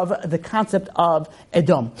of the concept of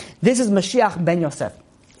Edom. This is Mashiach ben Yosef.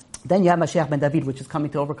 Then you have Mashiach ben David, which is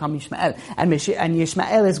coming to overcome Yishmael. And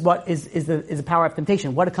Yishmael is what is the power of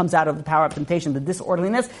temptation. What comes out of the power of temptation, the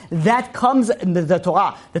disorderliness, that comes in the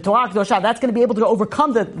Torah. The Torah Kedosha, that's going to be able to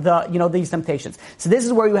overcome these temptations. So this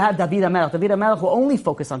is where you have David HaMelech. David HaMelech who only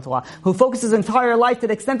focused on Torah, who focused his entire life to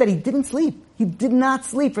the extent that he didn't sleep. He did not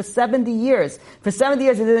sleep for 70 years. For 70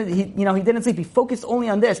 years, he didn't sleep. He focused only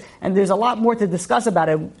on this. And there's a lot more to discuss about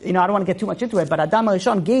it. I don't want to get too much into it, but Adam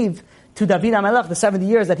HaRishon gave to David HaMelech the 70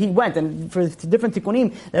 years that he went, and for different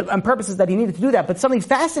tikkunim and purposes that he needed to do that. But something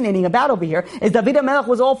fascinating about over here is David HaMelech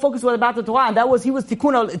was all focused about the Torah, and he was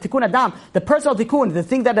tikkun Adam, the personal tikkun, the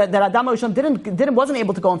thing that Adam HaRishon wasn't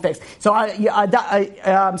able to go and fix. So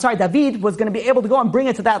David was going to be able to go and bring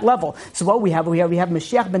it to that level. So what we have we have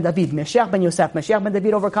Mashiach ben David, Mashiach ben Yosef, Mashiach ben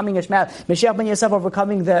David overcoming Ishmael, Mashiach ben Yosef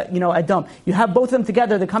overcoming Edom. You have both of them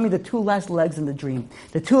together. They're coming the two last legs in the dream,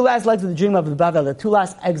 the two last legs of the dream of the Babel, the two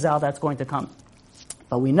last exile that's going to come.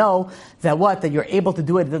 But we know that you're able to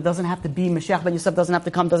do it. It doesn't have to be Mashiach ben Yosef, doesn't have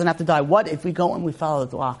to come, doesn't have to die. What if we go and we follow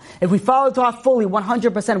the Torah? If we follow the Torah fully,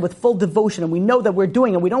 100%, with full devotion, and we know that we're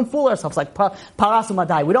doing it, we don't fool ourselves like Paras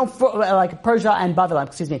Umadai. We don't like Persia and Babylon,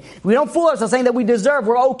 We don't fool ourselves saying that we deserve,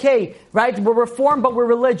 we're okay, right? We're reformed, but we're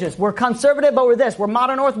religious. We're conservative, but we're this. We're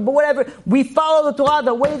modern Orthodox, but whatever. We follow the Torah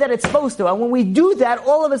the way that it's supposed to. And when we do that,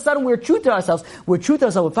 all of a sudden we're true to ourselves. We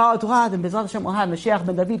follow the Torah, then B'ezrat Hashem will have Mashiach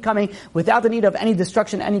ben David coming without the need of any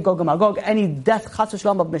destruction, any Gog and Magog, any death, Chas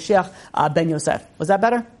v'Shalom, of Mashiach ben Yosef. Was that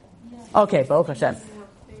better? Yeah. Okay, Baruch Hashem.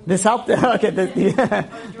 This helped? Okay. I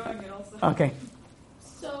was drawing it also. Okay.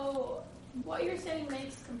 So, what you're saying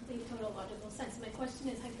makes complete, total logical sense. My question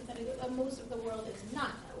is hypothetical. Most of the world is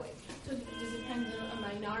not that way. So, does it depend on a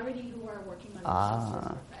minority who are working on the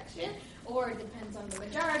process of perfection, or it depends on the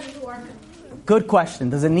majority who are? Good question.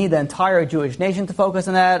 Does it need the entire Jewish nation to focus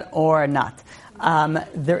on that, or not?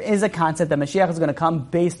 There is a concept that Mashiach is going to come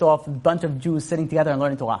based off a bunch of Jews sitting together and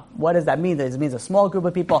learning Torah. What does that mean? It means a small group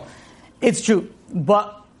of people. It's true,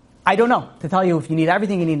 but I don't know to tell you if you need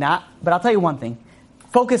everything, you need not. But I'll tell you one thing.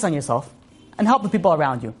 Focus on yourself and help the people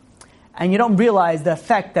around you. And you don't realize the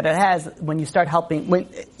effect that it has when you start helping,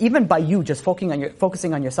 even by you just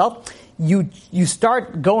focusing on yourself, you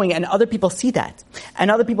start going and other people see that.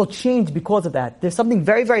 And other people change because of that. There's something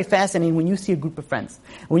very, very fascinating when you see a group of friends.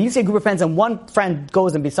 When you see a group of friends and one friend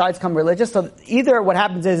goes and besides become religious, so either what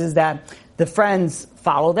happens is that the friends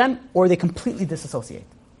follow them or they completely disassociate.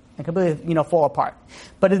 And completely, fall apart.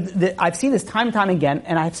 But I've seen this time and time again,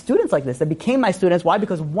 and I have students like this that became my students. Why?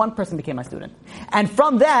 Because one person became my student. And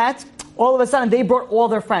from that, all of a sudden, they brought all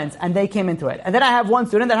their friends, and they came into it. And then I have one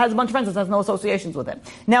student that has a bunch of friends that has no associations with it.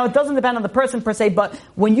 Now, it doesn't depend on the person per se, but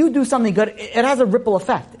when you do something good, it has a ripple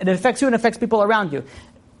effect. It affects you and affects people around you.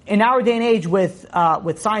 In our day and age with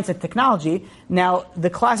science and technology, now the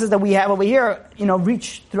classes that we have over here,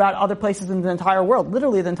 reach throughout other places in the entire world.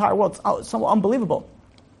 Literally, the entire world. It's so unbelievable.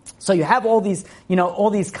 So you have all these, all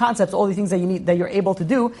these concepts, all these things that you need, that you're able to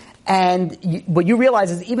do, and what you realize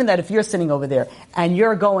is even that if you're sitting over there and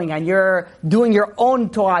you're going and you're doing your own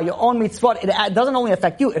Torah, your own mitzvot, it doesn't only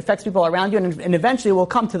affect you, it affects people around you, and eventually it will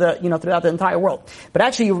come to throughout the entire world. But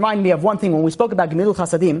actually, you remind me of one thing when we spoke about Gemilut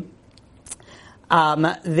Chasadim.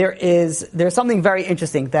 There's something very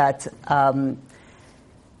interesting that I'm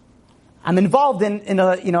involved in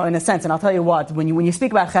a sense, and I'll tell you what. When you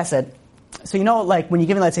speak about Chesed. So like when you're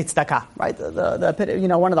giving, let's say, tzedakah, right?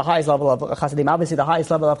 One of the highest level of chasadim. Obviously, the highest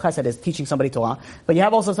level of chesed is teaching somebody Torah. But you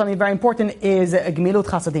have also something very important is gemilut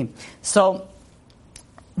chasadim. So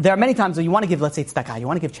there are many times when you want to give, let's say, tzedakah, you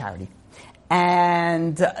want to give charity,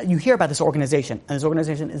 and you hear about this organization, and this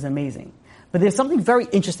organization is amazing. But there's something very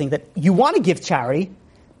interesting that you want to give charity,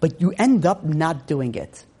 but you end up not doing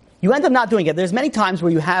it. There's many times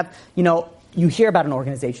where you have, you hear about an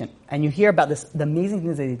organization and you hear about the amazing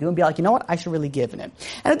things that they do and be like, you know what, I should really give in it.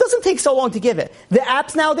 And it doesn't take so long to give it. The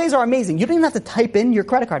apps nowadays are amazing. You don't even have to type in your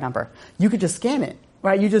credit card number. You could just scan it,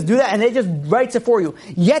 right? You just do that and it just writes it for you.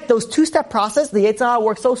 Yet those two-step process, the Yetzer Hara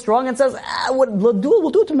works so strong and says, we'll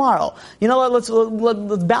do it tomorrow. Let's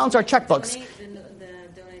balance our checkbooks.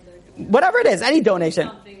 Donate. Whatever it is, any donation.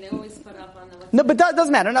 Something they always put up on the website. No, but that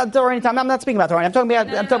doesn't matter. I'm not speaking about Torah. I'm talking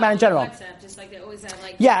about in general. WhatsApp, just like they always have,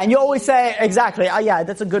 yeah, and you always say exactly. Yeah,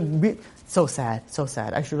 that's a good. So sad.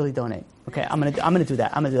 I should really donate. Okay, I'm gonna do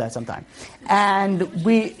that. I'm gonna do that sometime. And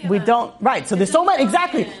we don't. Right. So there's so many.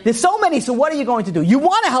 Exactly. There's so many. So what are you going to do? You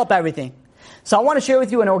want to help everything. So I want to share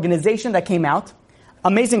with you an organization that came out.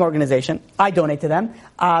 Amazing organization. I donate to them.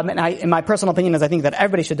 In my personal opinion is I think that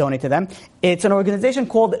everybody should donate to them. It's an organization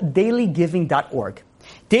called dailygiving.org.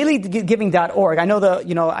 Dailygiving.org. I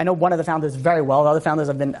know one of the founders very well. The other founders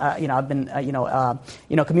have been, I've been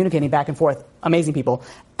communicating back and forth. Amazing people.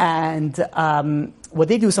 And, what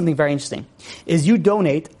they do is something very interesting. Is you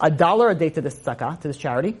donate $1 a day to this tzedakah, to this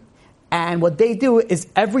charity. And what they do is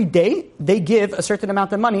every day they give a certain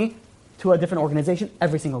amount of money to a different organization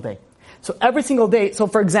every single day. So every single day, so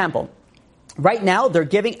for example, right now they're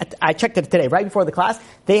giving, I checked it today, right before the class,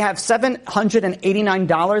 they have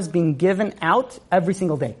 $789 being given out every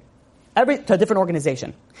single day. To a different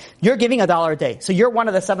organization. You're giving $1 a day. So you're one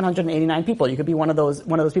of the 789 people. You could be one of those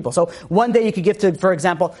people. So one day you could give to, for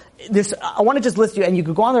example, I want to just list you, and you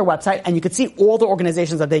could go on their website and you could see all the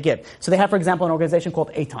organizations that they give. So they have, for example, an organization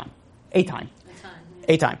called A-Time,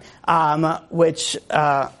 which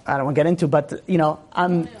I don't want to get into, but what?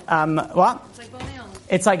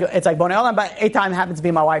 It's like Bonei Olam, but A-Time happens to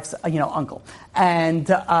be my wife's uncle,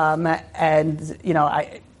 and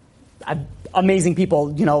amazing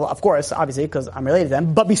people, of course, obviously, because I'm related to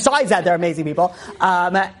them. But besides that, they're amazing people.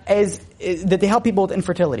 Is that they help people with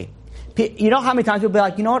infertility. You know how many times people be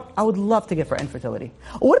like, you know what, I would love to give for infertility.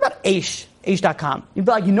 Or what about Aish.com? You'd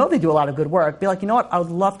be like, they do a lot of good work. Be like, you know what, I would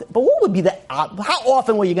love to. But what would be how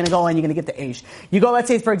often were you going to go and you're going to get to Aish? You go, let's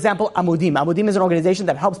say, for example, Amudim. Amudim is an organization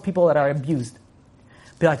that helps people that are abused.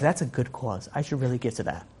 Be like, that's a good cause. I should really give to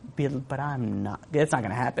that. But I'm not. It's not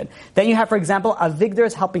going to happen. Then you have, for example,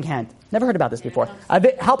 Avigdor's Helping Hand. Never heard about this before.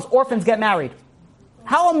 Helps orphans get married.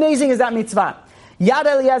 How amazing is that mitzvah? Yad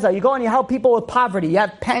Eliezer, you go and you help people with poverty. You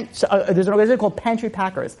have there's an organization called Pantry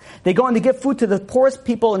Packers. They go and they give food to the poorest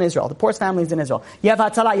people in Israel, the poorest families in Israel. You have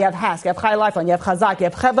Hatzalah, you have Hask, you have Chai Lifeline, you have Chazak, you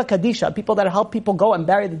have Cheva Kadisha, people that help people go and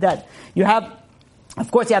bury the dead. You have,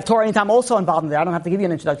 of course, you have Torah Anytime also involved in there. I don't have to give you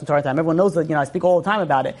an introduction to Torah Anytime. Everyone knows that, I speak all the time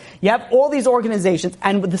about it. You have all these organizations,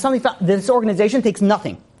 and this organization takes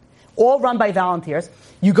nothing. All run by volunteers.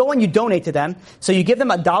 You go and you donate to them. So you give them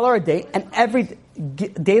 $1 a day, and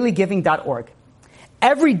dailygiving.org.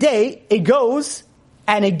 Every day it goes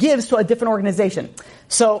and it gives to a different organization.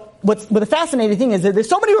 So what the fascinating thing is that there's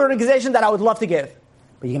so many organizations that I would love to give.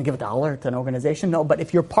 But you're going to give $1 to an organization? No, but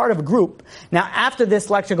if you're part of a group, now after this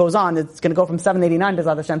lecture goes on, it's going to go from 789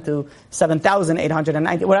 B'ezrat Hashem to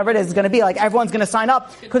 7,890, whatever it is, it's going to be like everyone's going to sign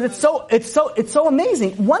up because it's so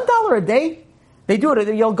amazing. $1 a day. They do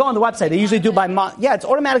it. You'll go on the website. They usually do by month. Yeah, it's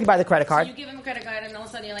automatically by the credit card. So you give them a credit card, and all of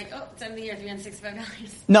a sudden you're like, oh, it's end of the year,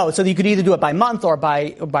 $365. No, so you could either do it by month or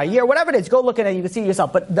by year, whatever it is. Go look at it. You can see it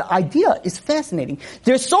yourself. But the idea is fascinating.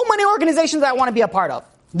 There's so many organizations that I want to be a part of.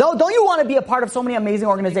 Don't you want to be a part of so many amazing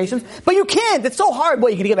organizations? But you can't. It's so hard.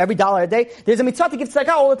 What, you can give every $1 a day? There's a mitzvah to give tzedakah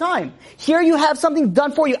all the time. Here you have something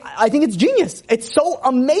done for you. I think it's genius. It's so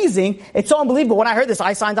amazing. It's so unbelievable. When I heard this,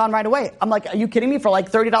 I signed on right away. I'm like, are you kidding me? For like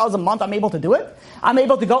 $30 a month, I'm able to do it? I'm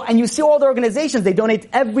able to go, and you see all the organizations, they donate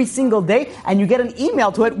every single day, and you get an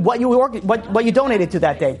email to it, what you donated to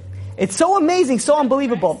that day. It's so amazing, so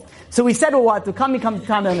unbelievable. So we said, well, what? To come to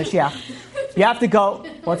Mashiach. You have to go.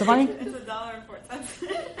 What's so funny? It's $1.04.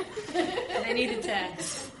 I needed to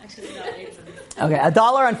actually $1.08. Okay,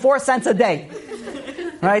 $1.04 a day.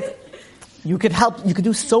 Right? You could help, you could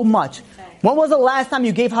do so much. When was the last time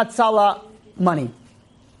you gave Hatzalah money?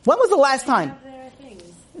 When was the last time?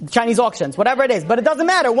 Chinese auctions, whatever it is. But it doesn't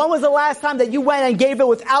matter. When was the last time that you went and gave it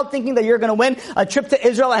without thinking that you're going to win a trip to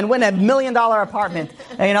Israel and win $1 million apartment?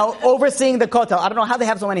 And, overseeing the Kotel. I don't know how they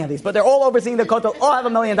have so many of these, but they're all overseeing the Kotel, all have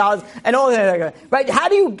 $1 million, and all, right? How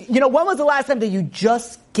do you, when was the last time that you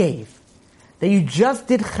just gave? That you just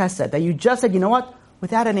did chesed? That you just said, you know what?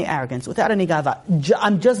 Without any arrogance, without any gava,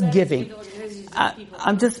 I'm just giving.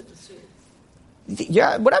 I'm just...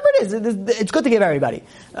 Yeah, whatever it is, it's good to give everybody.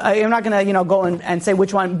 I'm not going to, go and say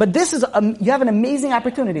which one, but this is, you have an amazing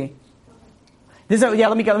opportunity.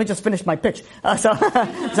 Let me just finish my pitch. So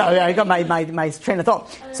I got my train of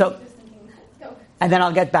thought. So, and then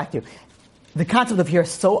I'll get back to you. The concept of here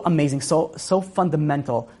is so amazing, so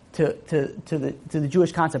fundamental to the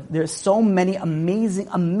Jewish concept. There's so many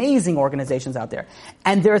amazing organizations out there.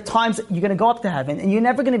 And there are times you're going to go up to heaven and you're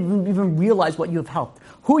never going to even realize what you've helped.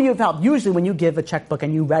 Who you've helped. Usually when you give a checkbook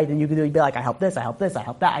and you write and you'd be like, I helped this, I helped this, I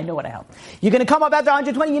helped that, I know what I helped. You're going to come up after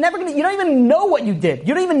 120, you don't even know what you did.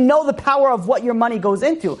 You don't even know the power of what your money goes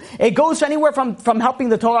into. It goes anywhere from helping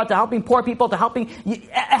the Torah to helping poor people to helping,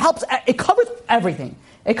 it covers everything.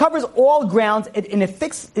 It covers all grounds, and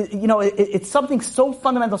it's something so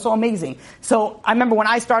fundamental, so amazing. So I remember when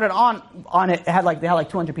I started on it, they had like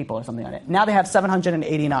 200 people or something on it. Now they have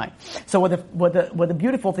 789. So what the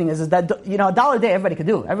beautiful thing is that, $1 a day everybody could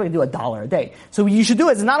do. Everybody can do $1 a day. So what you should do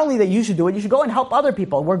is not only that you should do it, you should go and help other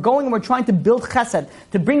people. We're trying to build chesed,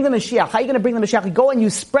 to bring the Mashiach. How are you going to bring the Mashiach? You go and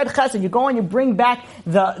you spread chesed. You go and you bring back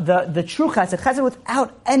the true chesed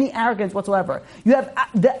without any arrogance whatsoever. You have,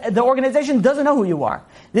 the organization doesn't know who you are.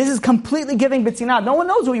 This is completely giving b'tzinah. No one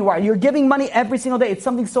knows who you are. You're giving money every single day. It's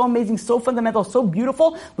something so amazing, so fundamental, so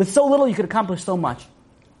beautiful. With so little, you could accomplish so much.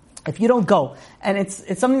 If you don't go, and it's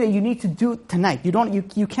something that you need to do tonight.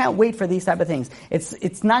 You can't wait for these type of things.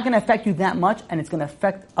 It's not going to affect you that much, and it's going to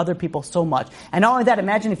affect other people so much. And not only that,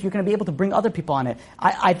 imagine if you're going to be able to bring other people on it.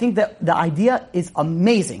 I think that the idea is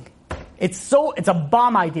amazing. It's a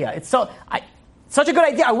bomb idea. Such a good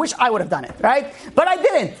idea. I wish I would have done it, right? But I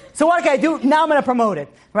didn't. So what can I do? Now I'm going to promote it,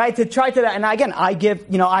 right? To try to, and again, I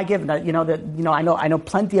know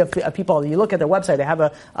plenty of people. You look at their website, they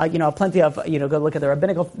have plenty of, go look at the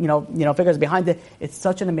rabbinical, figures behind it. It's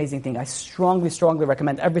such an amazing thing. I strongly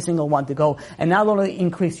recommend every single one to go and not only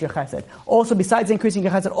increase your chesed, also besides increasing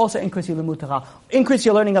your chesed, also increase your limud Torah, increase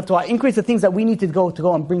your learning of Torah, increase the things that we need to go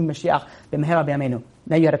and bring Mashiach b'mehera b'yameinu.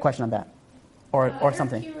 Now you had a question on that, or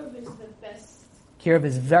something. Kiruv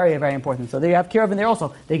is very, very important. So there you have Kiruv in there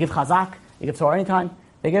also. They give Chazak, they give Torah anytime,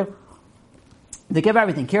 they give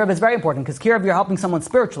everything. Kiruv is very important because Kiruv, you're helping someone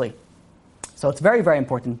spiritually. So it's very, very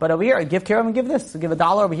important. But over here, give Kiruv and give this. Give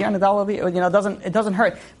 $1 over here and $1 over here. It doesn't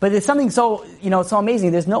hurt. But it's something so, so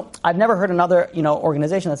amazing. I've never heard another,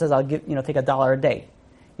 organization that says I'll give, take $1 a day.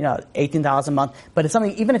 $18 a month. But it's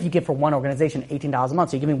something, even if you give for one organization, $18 a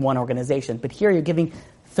month, so you're giving one organization. But here you're giving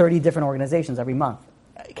 30 different organizations every month.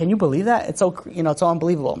 Can you believe that? It's so, it's so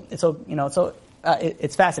unbelievable. It's so,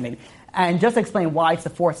 it's fascinating. And just to explain why it's the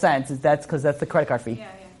 4 cents, is because that's the credit card fee.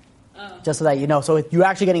 Yeah. Just so that you know. So you're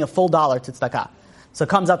actually getting a full dollar to tzedakah. So it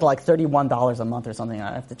comes out to like $31 a month or something.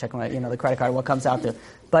 I have to check my, the credit card, what comes out to.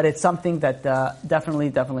 But it's something that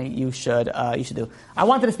definitely you should do. I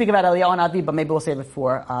wanted to speak about Eliyahu Hanavi, but maybe we'll save it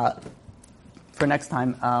for next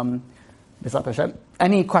time.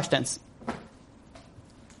 Any questions?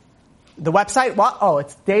 The website? What? Oh,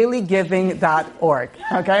 it's dailygiving.org.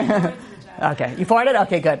 Okay. Okay. You forwarded?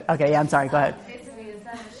 Okay, good. Okay, yeah, I'm sorry. Go ahead. Basically, it's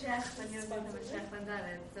not Mashiach when you're going to Mashiach ben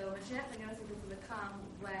David. So Mashiach ben Yosef is going to come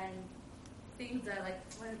when things are like,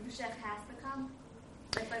 when Mashiach has to come.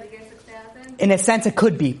 Like by the year 6000. In a sense, it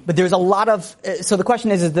could be, but there's a lot of. So the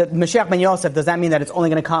question is that Mashiach ben Yosef, does that mean that it's only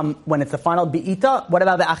going to come when it's the final Be'ita? What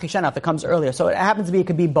about the Achishana if it comes earlier? So it happens to be, it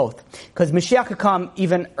could be both, because Mashiach could come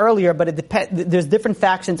even earlier, but it depends. There's different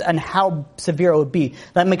factions on how severe it would be.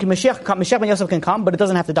 Like Mashiach ben Yosef can come, but it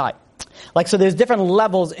doesn't have to die. Like, so there's different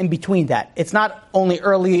levels in between that. It's not only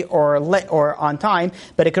early or late or on time,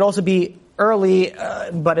 but it could also be early,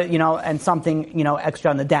 but and something,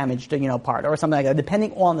 extra on the damaged, part or something like that,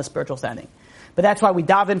 depending on the spiritual standing. But that's why we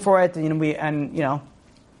dive in for it, we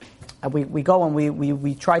go and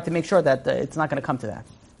we try to make sure that it's not going to come to that.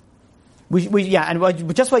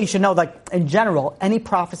 And just what you should know, like in general, any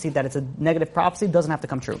prophecy that it's a negative prophecy doesn't have to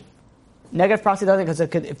come true. Negative prophecy doesn't, because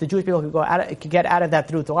if the Jewish people could get out of that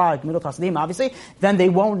through Torah, Gemilut Hasidim, obviously, then they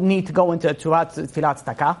won't need to go into Torah, Tfilat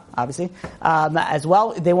Tzedakah, obviously, as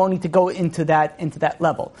well. They won't need to go into that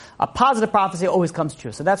level. A positive prophecy always comes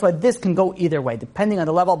true. So that's why this can go either way, depending on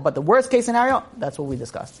the level. But the worst case scenario, that's what we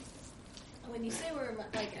discussed. When you say we're,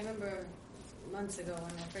 I remember months ago when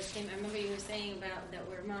I first came, I remember you were saying about that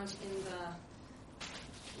we're much in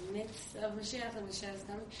the midst of Mashiach, and Mashiach is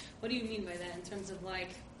coming. What do you mean by that in terms of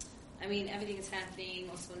everything is happening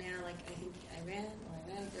also now, I think Iran,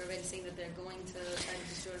 they're already saying that they're going to try to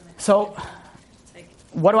destroy them. So,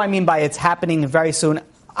 what do I mean by it's happening very soon?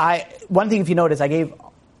 One thing, if you notice, I gave,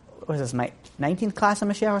 my 19th class on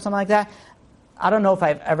Mashiach or something like that? I don't know if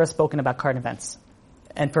I've ever spoken about current events.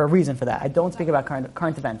 And for a reason for that. I don't speak about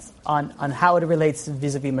current events on how it relates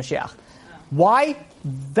vis-a-vis Mashiach. Why?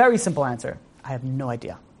 Very simple answer. I have no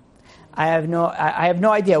idea. I have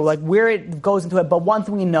no idea where it goes into it, but one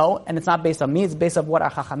thing we know, and it's not based on me, it's based on what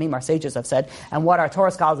our Chachamim, our sages have said, and what our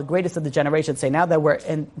Torah scholars, the greatest of the generation, say now that we're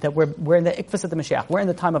in the Ikfus of the Mashiach. We're in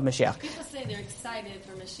the time of Mashiach. People say they're excited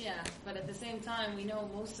for Mashiach, but at the same time, we know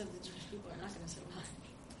most of the Jewish people are not going to survive.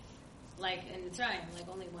 In Mitzrayim,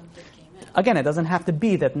 only 1/5 came out. Again, it doesn't have to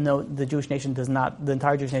be that the Jewish nation does not, the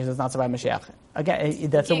entire Jewish nation does not survive Mashiach. Again,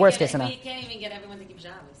 that's the worst case scenario. You can't even get everyone to keep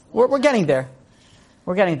Shabbos. We're getting there.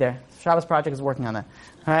 We're getting there. Shabbos Project is working on that.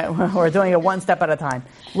 All right, we're doing it one step at a time.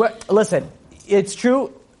 Listen, it's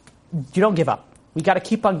true. You don't give up. We got to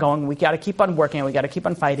keep on going. We got to keep on working. We got to keep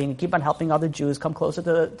on fighting. Keep on helping other Jews come closer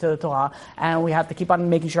to Torah. And we have to keep on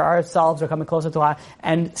making sure ourselves are coming closer to Torah.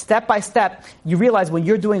 And step by step, you realize when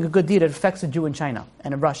you're doing a good deed, it affects a Jew in China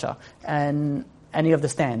and in Russia and any of the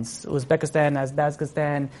stands, Uzbekistan,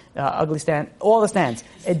 Azbazkistan, Uglistan, all the stands.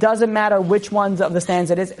 It doesn't matter which ones of the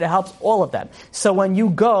stands it is, it helps all of them. So when you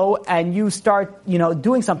go and you start,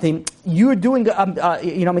 doing something, you're doing,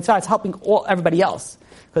 mitzvah, it's helping everybody else.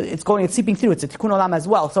 Because it's seeping through, it's a tikkun olam as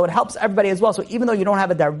well. So it helps everybody as well. So even though you don't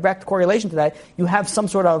have a direct correlation to that, you have some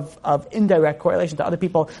sort of indirect correlation to other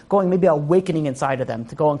people going, maybe awakening inside of them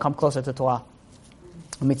to go and come closer to Torah,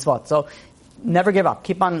 mitzvot. So never give up.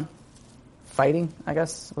 Keep on fighting, I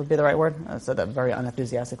guess would be the right word. I said that very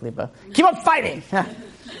unenthusiastically, but keep on fighting.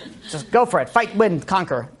 Just go for it. Fight, win,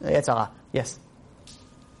 conquer. Yes.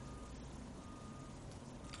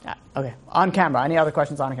 Yeah, okay. On camera. Any other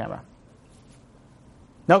questions on camera?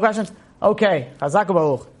 No questions? Okay. Chazak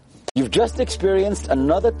u'baruch. You've just experienced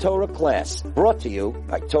another Torah class brought to you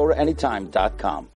by TorahAnytime.com.